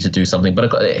 you need to do something.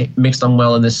 But Mick's done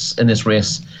well in this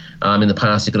race. In the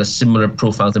past, he got a similar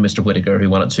profile to Mr. Whittaker, who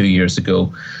won it 2 years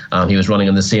ago. He was running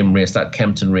in the same race, that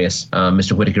Kempton race.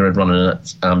 Mr. Whittaker had run in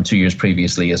it 2 years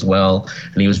previously as well.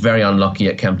 And he was very unlucky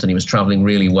at Kempton. He was travelling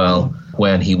really well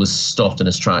when he was stopped in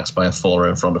his tracks by a faller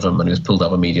in front of him, and he was pulled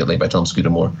up immediately by Tom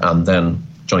Scudamore. And then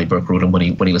Johnny Burke rode him when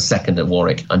he was second at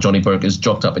Warwick, and Johnny Burke is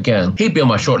jocked up again. He'd be on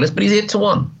my shortlist, but he's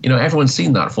 8-1. Everyone's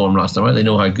seen that form last time, right? They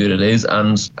know how good it is,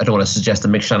 and I don't want to suggest that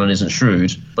Mick Shannon isn't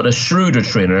shrewd, but a shrewder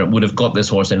trainer would have got this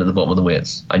horse in at the bottom of the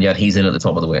weights, and yet he's in at the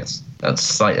top of the weights.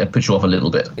 That puts you off a little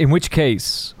bit. In which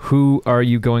case, who are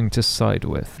you going to side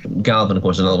with? Galvin, of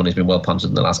course, another one who's been well punted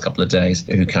in the last couple of days,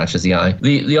 who catches the eye.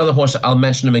 The other horse, I'll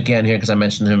mention him again here because I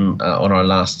mentioned him on our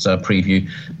last preview.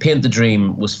 Paint the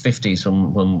Dream was 50s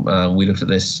when we looked at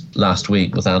this last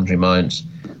week with Andrew Mount.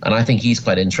 And I think he's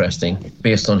quite interesting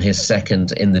based on his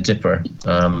second in the Dipper,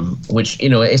 which, you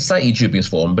know, it's slightly dubious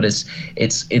form, but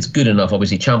it's good enough.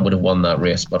 Obviously, Champ would have won that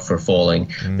race, but for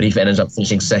falling. But he ended up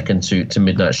finishing second to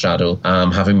Midnight Shadow,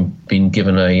 having been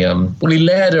given he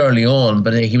led early on,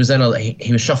 but he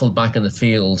was shuffled back in the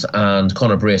field, and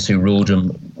Conor Brace, who rode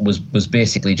him, was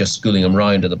basically just schooling him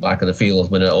round at the back of the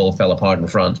field when it all fell apart in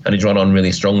front, and he'd run on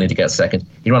really strongly to get second.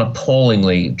 He ran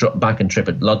appallingly back and trip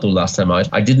at Ludlow last time out.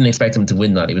 I didn't expect him to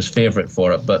win that. He was favourite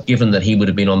for it, but given that he would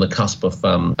have been on the cusp of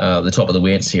the top of the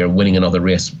weights here, winning another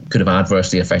race could have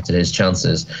adversely affected his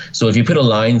chances. So if you put a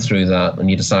line through that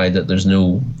and you decide that there's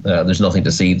nothing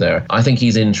to see there, I think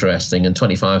he's interesting, and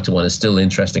 25-1 is still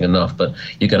interesting enough, but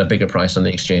you get a bigger price on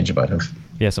the exchange about him.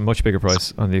 Yes, a much bigger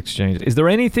price on the exchange. Is there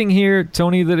anything here,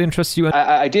 Tony, that interests you?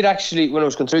 I did actually, when I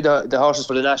was going through the horses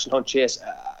for the National Hunt Chase,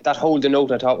 that Holden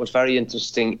Note I thought was very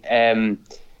interesting.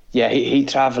 He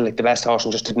travelled like the best horse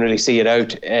and just didn't really see it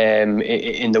out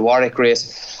in the Warwick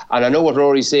race. And I know what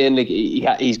Rory's saying, like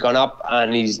he's gone up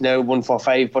and he's now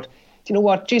 145, but you know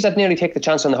what? Geez, I'd nearly take the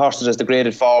chance on the horses as the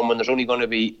graded form when there's only going to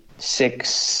be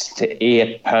 6 to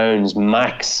 8 pounds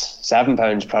max, 7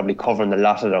 pounds probably covering the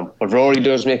lot of them. But Rory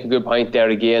does make a good point there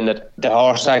again, that the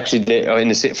horse actually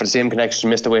for the same connection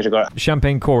missed the way to go.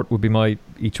 Champagne Court would be my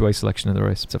each way selection in the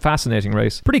race. It's a fascinating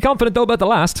race. Pretty confident though about the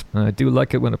last. I do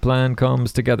like it when a plan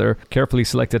comes together. Carefully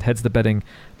selected heads the betting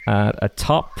at a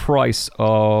top price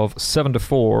of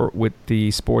 7-4 with the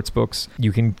sports books.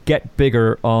 You can get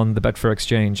bigger on the Betfair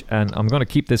exchange, and I'm going to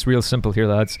keep this real simple here,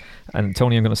 lads. And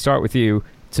Tony, I'm going to start with you.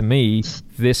 To me,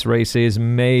 this race is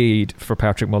made for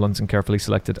Patrick Mullins and Carefully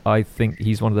Selected. I think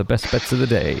he's one of the best bets of the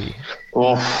day.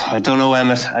 Oh, I don't know,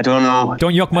 Emmett. I don't know.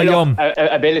 Don't yuck my yum.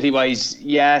 Ability-wise,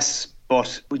 yes.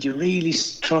 But would you really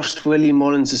trust Willie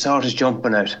Mullins' sort of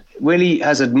jumping out? Willie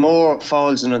has had more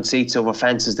falls and unseats over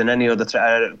fences than any other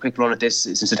quick run at this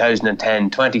since 2010,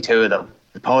 22 of them.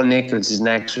 Paul Nichols is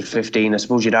next with 15. I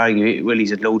suppose you'd argue Willie's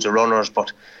had loads of runners,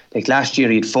 but like last year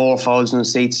he had 4 falls and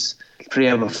unseats, 3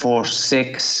 out of 4,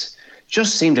 6.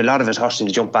 Just seemed a lot of his horses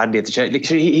to jump badly at the chase. Like,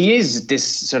 he is this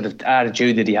sort of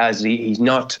attitude that he has. He's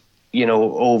not, you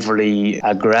know, overly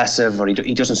aggressive, or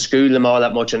he doesn't school them all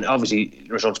that much, and obviously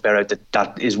results bear out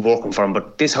that is working for him.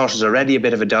 But this horse is already a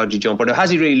bit of a dodgy jumper. Now, has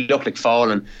he really looked like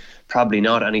falling? Probably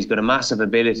not, and he's got a massive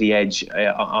ability edge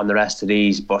on the rest of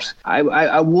these. But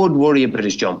I would worry about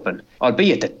his jumping,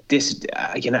 albeit that this,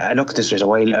 I looked at this race a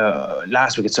while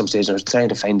last week at some stage, and I was trying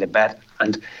to find a bet,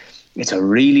 and it's a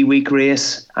really weak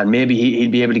race, and maybe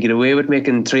he'll be able to get away with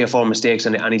making 3 or 4 mistakes,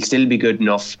 and he'll still be good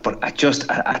enough. But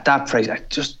at that price, I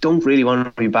just don't really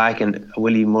want to be backing a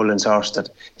Willie Mullins horse that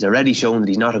he's already shown that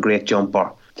he's not a great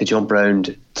jumper to jump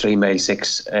around 3 mile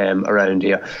 6 around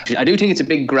here. I do think it's a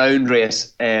big ground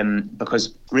race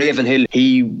because Ravenhill,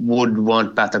 he would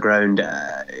want better ground.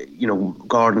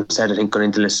 Gordon said, I think, going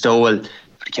into Listowel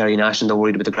for Kerry Nash, and they're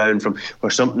worried about the ground from where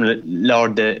something like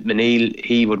Lord de Menil,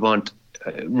 he would want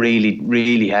really,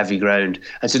 really heavy ground.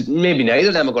 And so maybe neither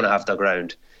of them are going to have that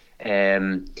ground.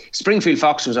 Springfield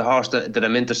Fox was a horse that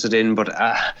I'm interested in, but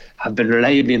I've been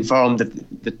reliably informed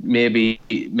that maybe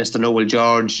Mr. Noel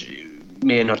George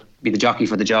may not be the jockey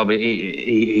for the job.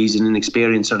 He's an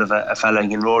inexperienced sort of a fella,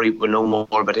 and Rory will know more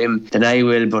about him than I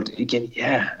will. But again,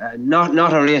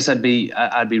 not a race I'd be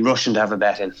rushing to have a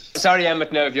bet in. Sorry,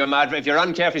 Emmett. Now, if you're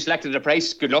uncarefully selected at a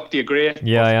price, good luck to you. Great.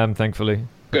 Yeah, I am, thankfully.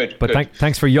 Good. But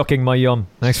thanks for yucking my yum.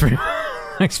 Thanks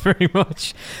very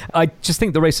much. I just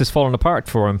think the race has fallen apart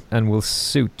for him and will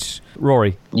suit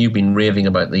Rory. You've been raving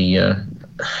about the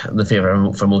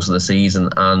favourite for most of the season,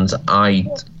 and I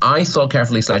thought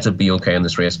Carefully Selected would be okay in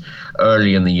this race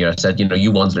early in the year. I said,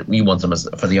 you want him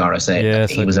for the RSA.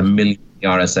 Yes, he was a million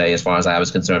RSA as far as I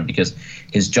was concerned, because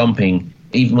his jumping,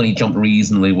 even when he jumped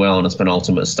reasonably well in his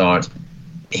penultimate start,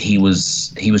 he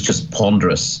was just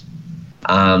ponderous.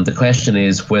 And the question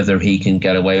is whether he can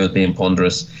get away with being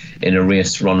ponderous in a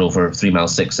race run over 3 mile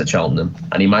 6 at Cheltenham,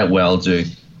 and he might well do.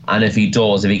 And if he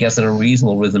gets in a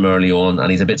reasonable rhythm early on and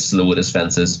he's a bit slow at his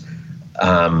fences,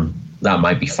 that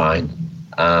might be fine.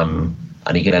 And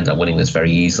he could end up winning this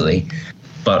very easily.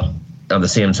 But at the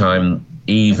same time,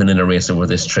 even in a race over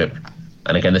this trip,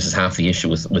 and again, this is half the issue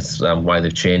with why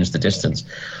they've changed the distance,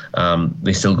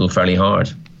 they still go fairly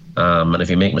hard. And if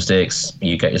you make mistakes,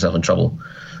 you get yourself in trouble.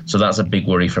 So that's a big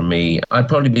worry for me. I'd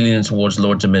probably be leaning towards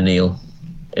Lord de Menil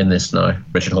in this now.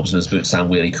 Richard Hobson's boot, Sam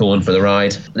Whaley-Cohen for the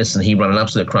ride. Listen, he ran an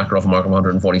absolute cracker off a mark of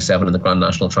 147 in the Grand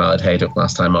National Trial at Haydock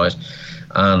last time out,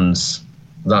 and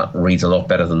that reads a lot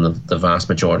better than the vast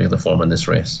majority of the form in this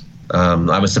race.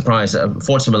 I was surprised.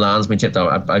 Forza Milan's been tipped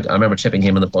out. I remember tipping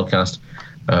him in the podcast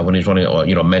when he was running,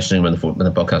 or mentioning him in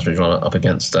the podcast when he was running up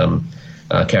against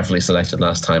Carefully Selected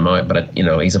last time out. But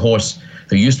he's a horse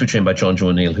who used to be trained by John Joe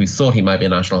O'Neill, who thought he might be a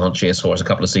National Hunt Chase horse a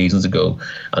couple of seasons ago,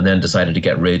 and then decided to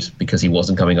get rid because he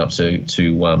wasn't coming up to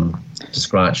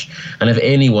scratch. And if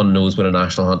anyone knows what a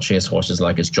National Hunt Chase horse is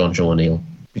like, it's John Joe O'Neill,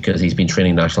 because he's been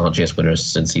training National Hunt Chase winners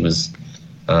since he was,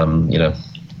 fresh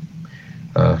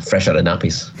out of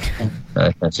nappies.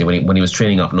 When he was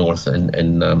training up north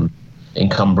in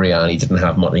Cumbria, and he didn't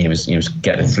have money, he was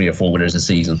getting 3 or 4 winners a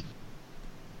season.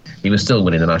 He was still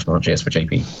winning the National Hunt Chase for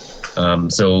JP.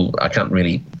 So I can't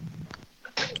really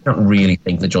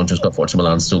think that John Joe's got Forza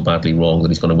Milan so badly wrong that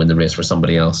he's going to win the race for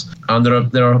somebody else. And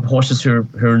there are horses who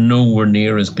are nowhere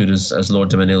near as good as Lord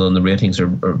de Manil, and the ratings are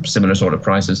similar sort of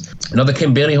prices. Another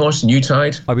Kim Bailey horse, New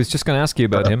Tide. I was just going to ask you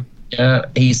about him. Yeah,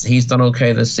 he's done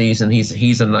okay this season. He's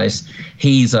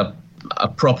a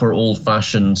proper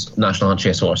old-fashioned National Hunt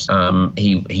Chase horse.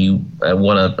 He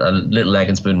won a little leg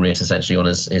and spoon race essentially on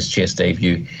his chase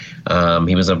debut.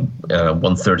 He was a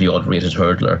 130 odd rated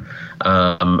hurdler,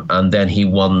 and then he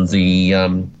won the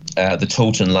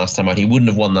Toten last time out. He wouldn't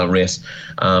have won that race,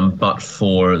 but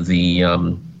for the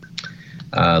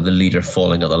leader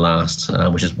falling at the last,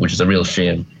 which is a real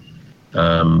shame.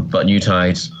 But New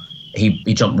Tide,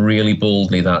 he jumped really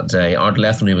boldly that day. Art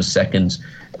Lethwey was second.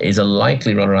 Is a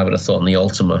likely runner, I would have thought, in the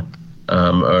Ultima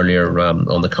earlier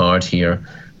on the card here.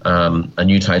 And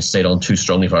New Tide stayed on too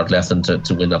strongly for Art Lethwey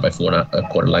to win that by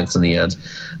 4.25 lengths in the end.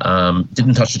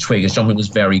 Didn't touch the twig. His jumping was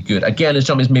very good. Again, his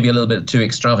jumping is maybe a little bit too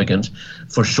extravagant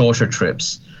for shorter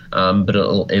trips, but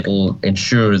it'll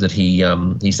ensure that he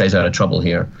stays out of trouble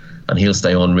here, and he'll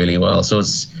stay on really well. So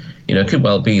it's it could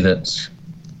well be that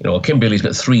Kim Bailey's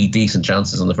got 3 decent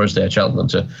chances on the first day at Cheltenham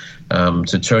to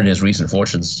turn his recent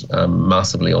fortunes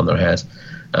massively on their head,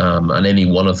 and any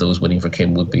one of those winning for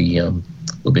Kim would be a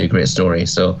great story.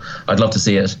 So I'd love to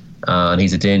see it, and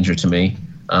he's a danger to me.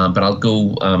 But I'll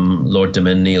go Lord de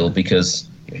Manil, because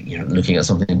you're looking at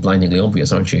something blindingly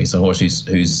obvious, aren't you? He's a horse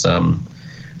who's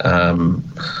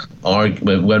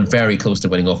went very close to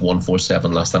winning off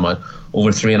 147 last time out, over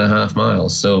 3.5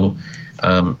 miles. So.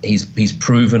 He's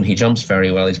proven he jumps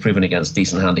very well. He's proven against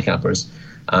decent handicappers,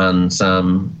 and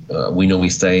we know he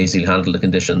stays. He'll handle the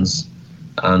conditions,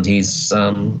 and he's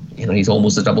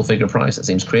almost a double-figure price. It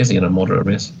seems crazy in a moderate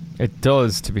race. It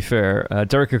does, to be fair.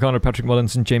 Derek O'Connor, Patrick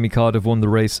Mullins, and Jamie Codd have won the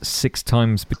race 6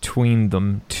 times between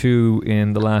them, 2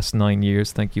 in the last 9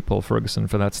 years. Thank you, Paul Ferguson,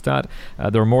 for that stat.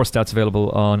 There are more stats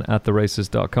available on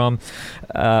attheraces.com.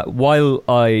 While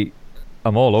I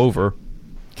am all over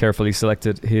Carefully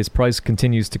Selected, his price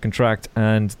continues to contract,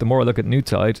 and the more I look at New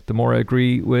Tide, the more I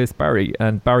agree with Barry.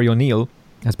 And Barry O'Neill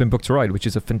has been booked to ride, which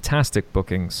is a fantastic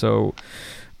booking. So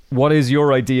what is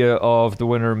your idea of the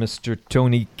winner, Mr.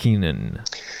 Tony Keenan?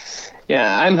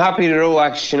 Yeah, I'm happy to row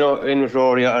actually, in with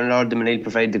Rory and Lord de Manil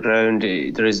provide the ground.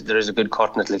 There is a good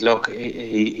cut in it. Like, look,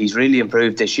 he's really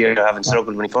improved this year, having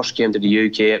struggled when he first came to the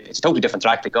UK. It's a totally different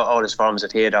track. They got all his forms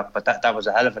at Haydock, but that was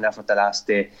a hell of an effort the last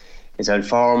day. His old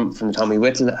form from Tommy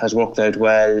Whittle has worked out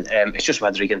well. It's just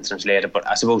whether he gets them later, but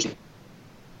I suppose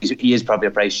he is probably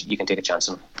a price you can take a chance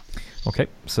on. Okay,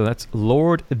 so that's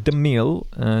Lord de Manil,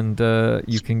 and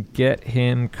you can get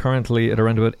him currently at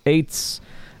around about 8s,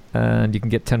 and you can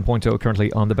get 10.0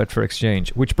 currently on the Betfair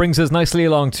Exchange, which brings us nicely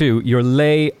along to your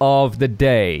lay of the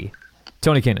day.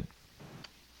 Tony Keenan.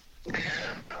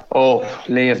 Oh,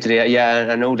 lay of the day. Yeah,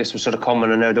 I know this was sort of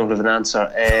coming and I don't have an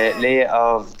answer. Lay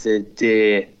of the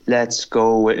day. Let's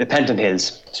go with Penton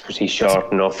Hills. He's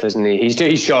short enough, isn't he?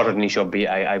 He's shorter than he should be,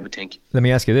 I would think. Let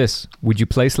me ask you this. Would you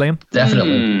place Liam?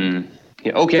 Definitely.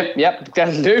 Yeah, okay, yep,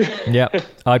 that'll do. Yeah,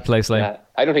 I'd place Liam.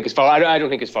 I don't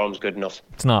think his form's good enough.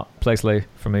 It's not. Place Lay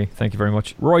for me. Thank you very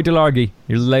much. Roy Delargy,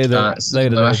 your lay of the actually,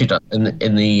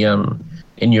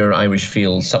 in your Irish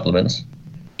Field supplements,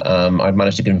 I've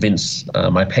managed to convince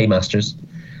my paymasters,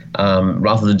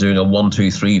 rather than doing a 1, 2,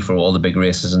 3 for all the big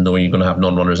races and knowing you're going to have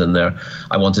non-runners in there,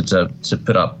 I wanted to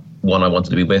put up one I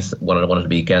wanted to be with, one I wanted to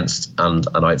be against, and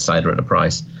an outsider at a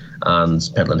price. And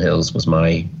Pentland Hills was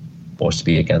my horse to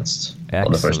be against. Excellent.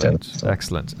 On the first 10. So.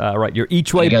 Excellent. Right, you're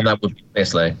each way. Again, that would be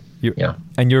place lay. Yeah.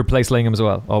 And you're place laying him as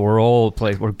well. Oh,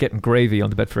 we're getting gravy on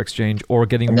the Betfair Exchange, or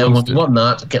getting and roasted. Then one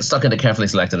that get stuck into Carefully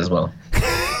Selected as well.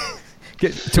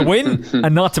 To win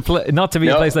and not to be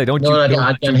a place lay.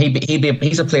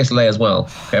 He's a place lay as well.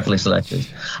 Carefully Selected.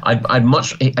 I'd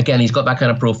much again. He's got that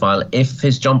kind of profile. If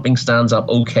his jumping stands up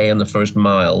okay in the first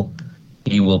mile,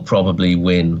 he will probably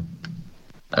win.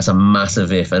 That's a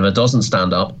massive if. And if it doesn't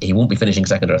stand up, he won't be finishing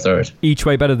second or third. Each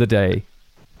way bet of the day.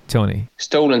 Tony?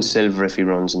 Stolen silver if he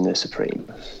runs in the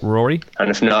Supreme. Rory?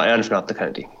 And if not, the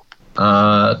county.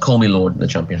 Call me Lord, the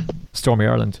champion. Stormy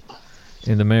Ireland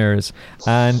in the mares.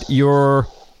 And your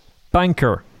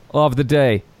banker of the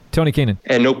day, Tony Keenan.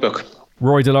 Notebook.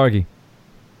 Rory Delargy.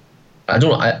 I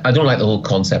don't like the whole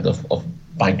concept of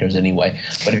bankers anyway.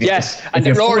 But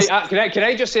if Rory, can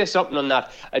I just say something on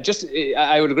that?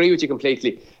 I would agree with you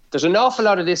completely. There's an awful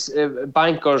lot of this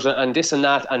bankers and this and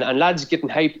that, and lads getting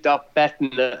hyped up,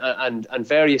 betting and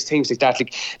various things like that.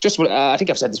 Like, I think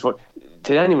I've said this before.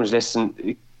 To anyone who's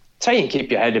listening, try and keep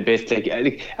your head a bit.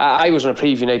 Like I was on a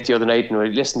preview night the other night, and we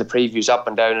listened to previews up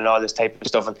and down and all this type of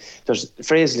stuff. And there's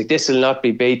phrases like "this will not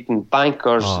be beaten,"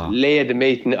 bankers, lay the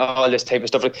meeting, all this type of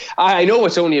stuff. Like, I know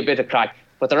it's only a bit of crack,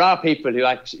 but there are people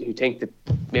who think that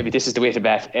maybe this is the way to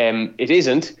bet. It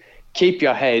isn't. Keep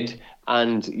your head.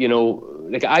 And,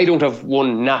 like, I don't have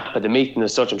one nap at the meeting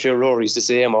as such. I'm sure Rory's the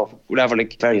same or whatever,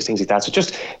 like various things like that. So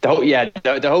just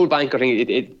the whole banker thing,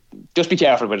 it just be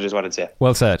careful with it is what I'd say.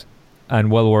 Well said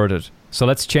and well worded. So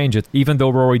let's change it. Even though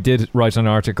Rory did write an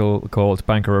article called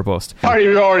 "Banker or Bust." Sorry,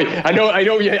 Rory. I know.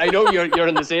 You're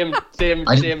in the same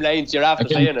lanes. You're after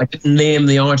saying it. I didn't name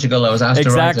the article. I was asked to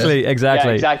write it.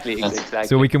 Exactly. Exactly.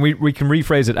 So we can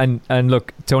rephrase it. And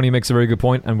look, Tony makes a very good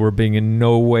point, and we're being in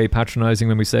no way patronising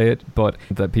when we say it, but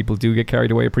that people do get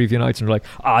carried away at preview nights and are like,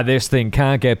 this thing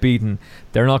can't get beaten.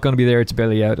 They're not going to be there to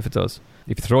bail you out if it does.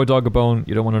 If you throw a dog a bone,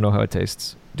 you don't want to know how it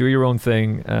tastes. Do your own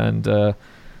thing and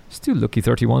just do lucky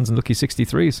 31s and lucky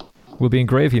 63s. We'll be in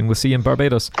gravy and we'll see you in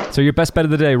Barbados. So your best bet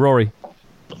of the day, Rory?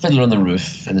 Fiddler on the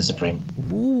Roof in the Supreme.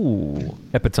 Ooh,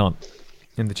 Epiton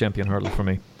in the Champion Hurdle for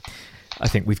me. I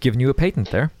think we've given you a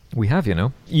patent there. We have,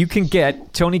 You can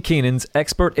get Tony Keenan's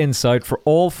expert insight for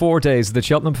all 4 days of the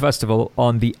Cheltenham Festival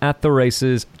on the At The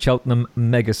Races Cheltenham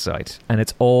mega site. And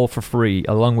it's all for free,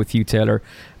 along with Hugh Taylor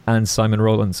and Simon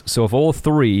Rowlands. So if all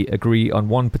three agree on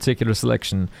one particular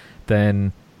selection,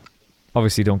 then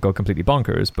obviously don't go completely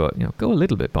bonkers, but go a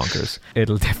little bit bonkers.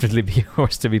 It'll definitely be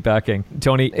yours to be backing.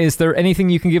 Tony, is there anything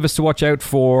you can give us to watch out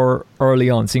for early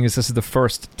on, seeing as this is the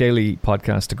first daily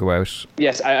podcast to go out?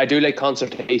 Yes, I do like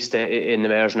Concert Haste in the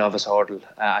Mayor's Novice Hurdle.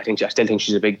 I still think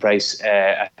she's a big price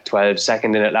at 12.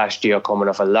 Second in it last year, coming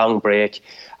off a long break.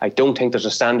 I don't think there's a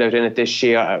standout in it this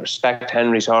year. I respect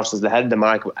Henry's horses. They had the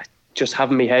mark. I just have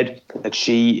in my head that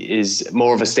she is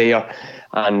more of a stayer.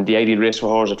 And the ideal race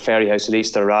for her at Fairyhouse at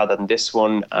Easter rather than this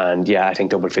one. And I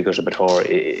think double figures a bit for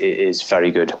is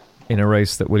very good. In a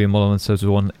race that William Mullins has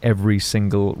won every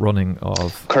single running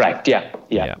of. Correct, yeah.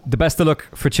 The best of luck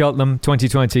for Cheltenham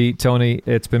 2020, Tony.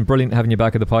 It's been brilliant having you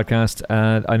back at the podcast.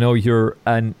 And I know you're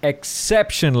an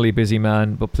exceptionally busy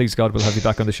man, but please God, we'll have you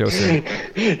back on the show soon.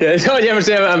 Don't you ever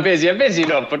say I'm busy. I'm busy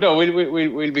enough, but no,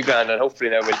 we'll be grand. And hopefully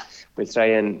now we'll try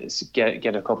and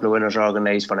get a couple of winners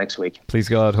organised for next week. Please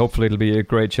God, hopefully it'll be a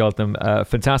great Cheltenham.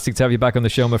 Fantastic to have you back on the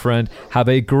show, my friend. Have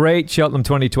a great Cheltenham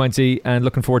 2020 and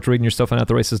looking forward to reading your stuff on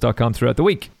attheraces.com throughout the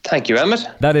week. Thank you, Emmett.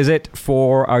 That is it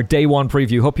for our day one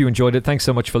preview. Hope you enjoyed it. Thanks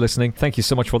so much for listening. Thank you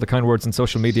so much for the kind words on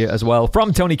social media as well.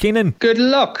 From Tony Keenan. Good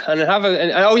luck. And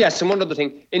and one other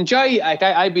thing. Enjoy.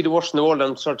 I'd be the worst in the world.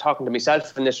 I'm sort of talking to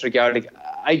myself in this regard.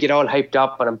 I get all hyped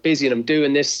up and I'm busy and I'm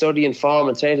doing this, studying form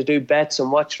and trying to do bets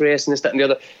and watch race and this, that and the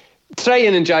other. Try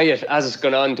and enjoy it as it's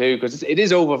going on too, because it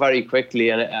is over very quickly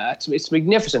and it's a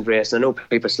magnificent race. And I know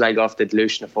people slag off the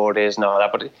dilution of 4 days and all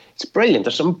that, but it's brilliant.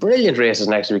 There's some brilliant races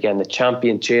next weekend. The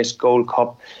Champion Chase, Gold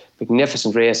Cup,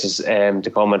 magnificent races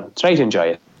to come, and try to enjoy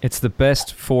it. It's the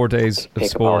best 4 days of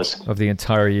sport of the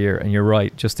entire year, and you're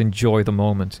right, just enjoy the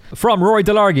moment. From Rory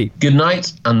Delargy. Good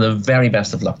night and the very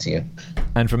best of luck to you.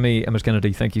 And from me, Emmett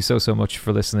Kennedy, thank you so much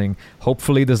for listening.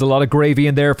 Hopefully there's a lot of gravy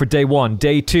in there for day 1,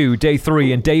 day 2, day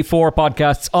 3 and day 4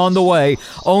 podcasts on the way,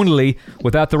 only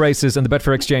without the races and the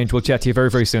Betfair Exchange. We'll chat to you very,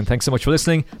 very soon. Thanks so much for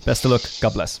listening. Best of luck.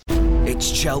 God bless. It's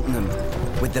Cheltenham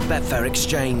with the Betfair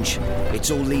Exchange. It's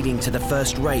all leading to the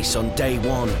first race on day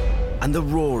 1 and the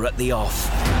roar at the off.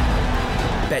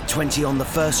 Bet 20 on the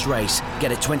first race.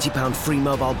 Get a £20 free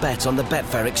mobile bet on the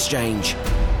Betfair Exchange.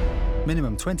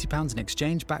 Minimum £20 in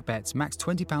exchange back bets. Max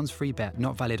 £20 free bet.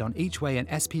 Not valid on each way and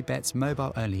SP Bets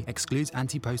mobile only. Excludes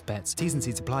anti-post bets. T's and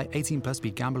C's apply. 18+.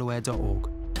 BeGambleAware.org.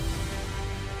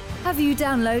 Have you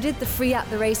downloaded the free At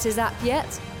The Races app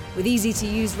yet? With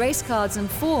easy-to-use race cards and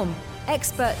form,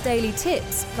 expert daily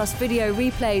tips, plus video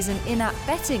replays and in-app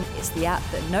betting, it's the app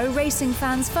that no racing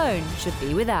fan's phone should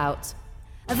be without.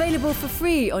 Available for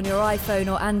free on your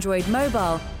iPhone or Android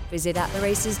mobile. Visit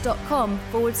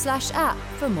attheraces.com/app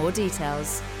for more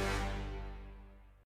details.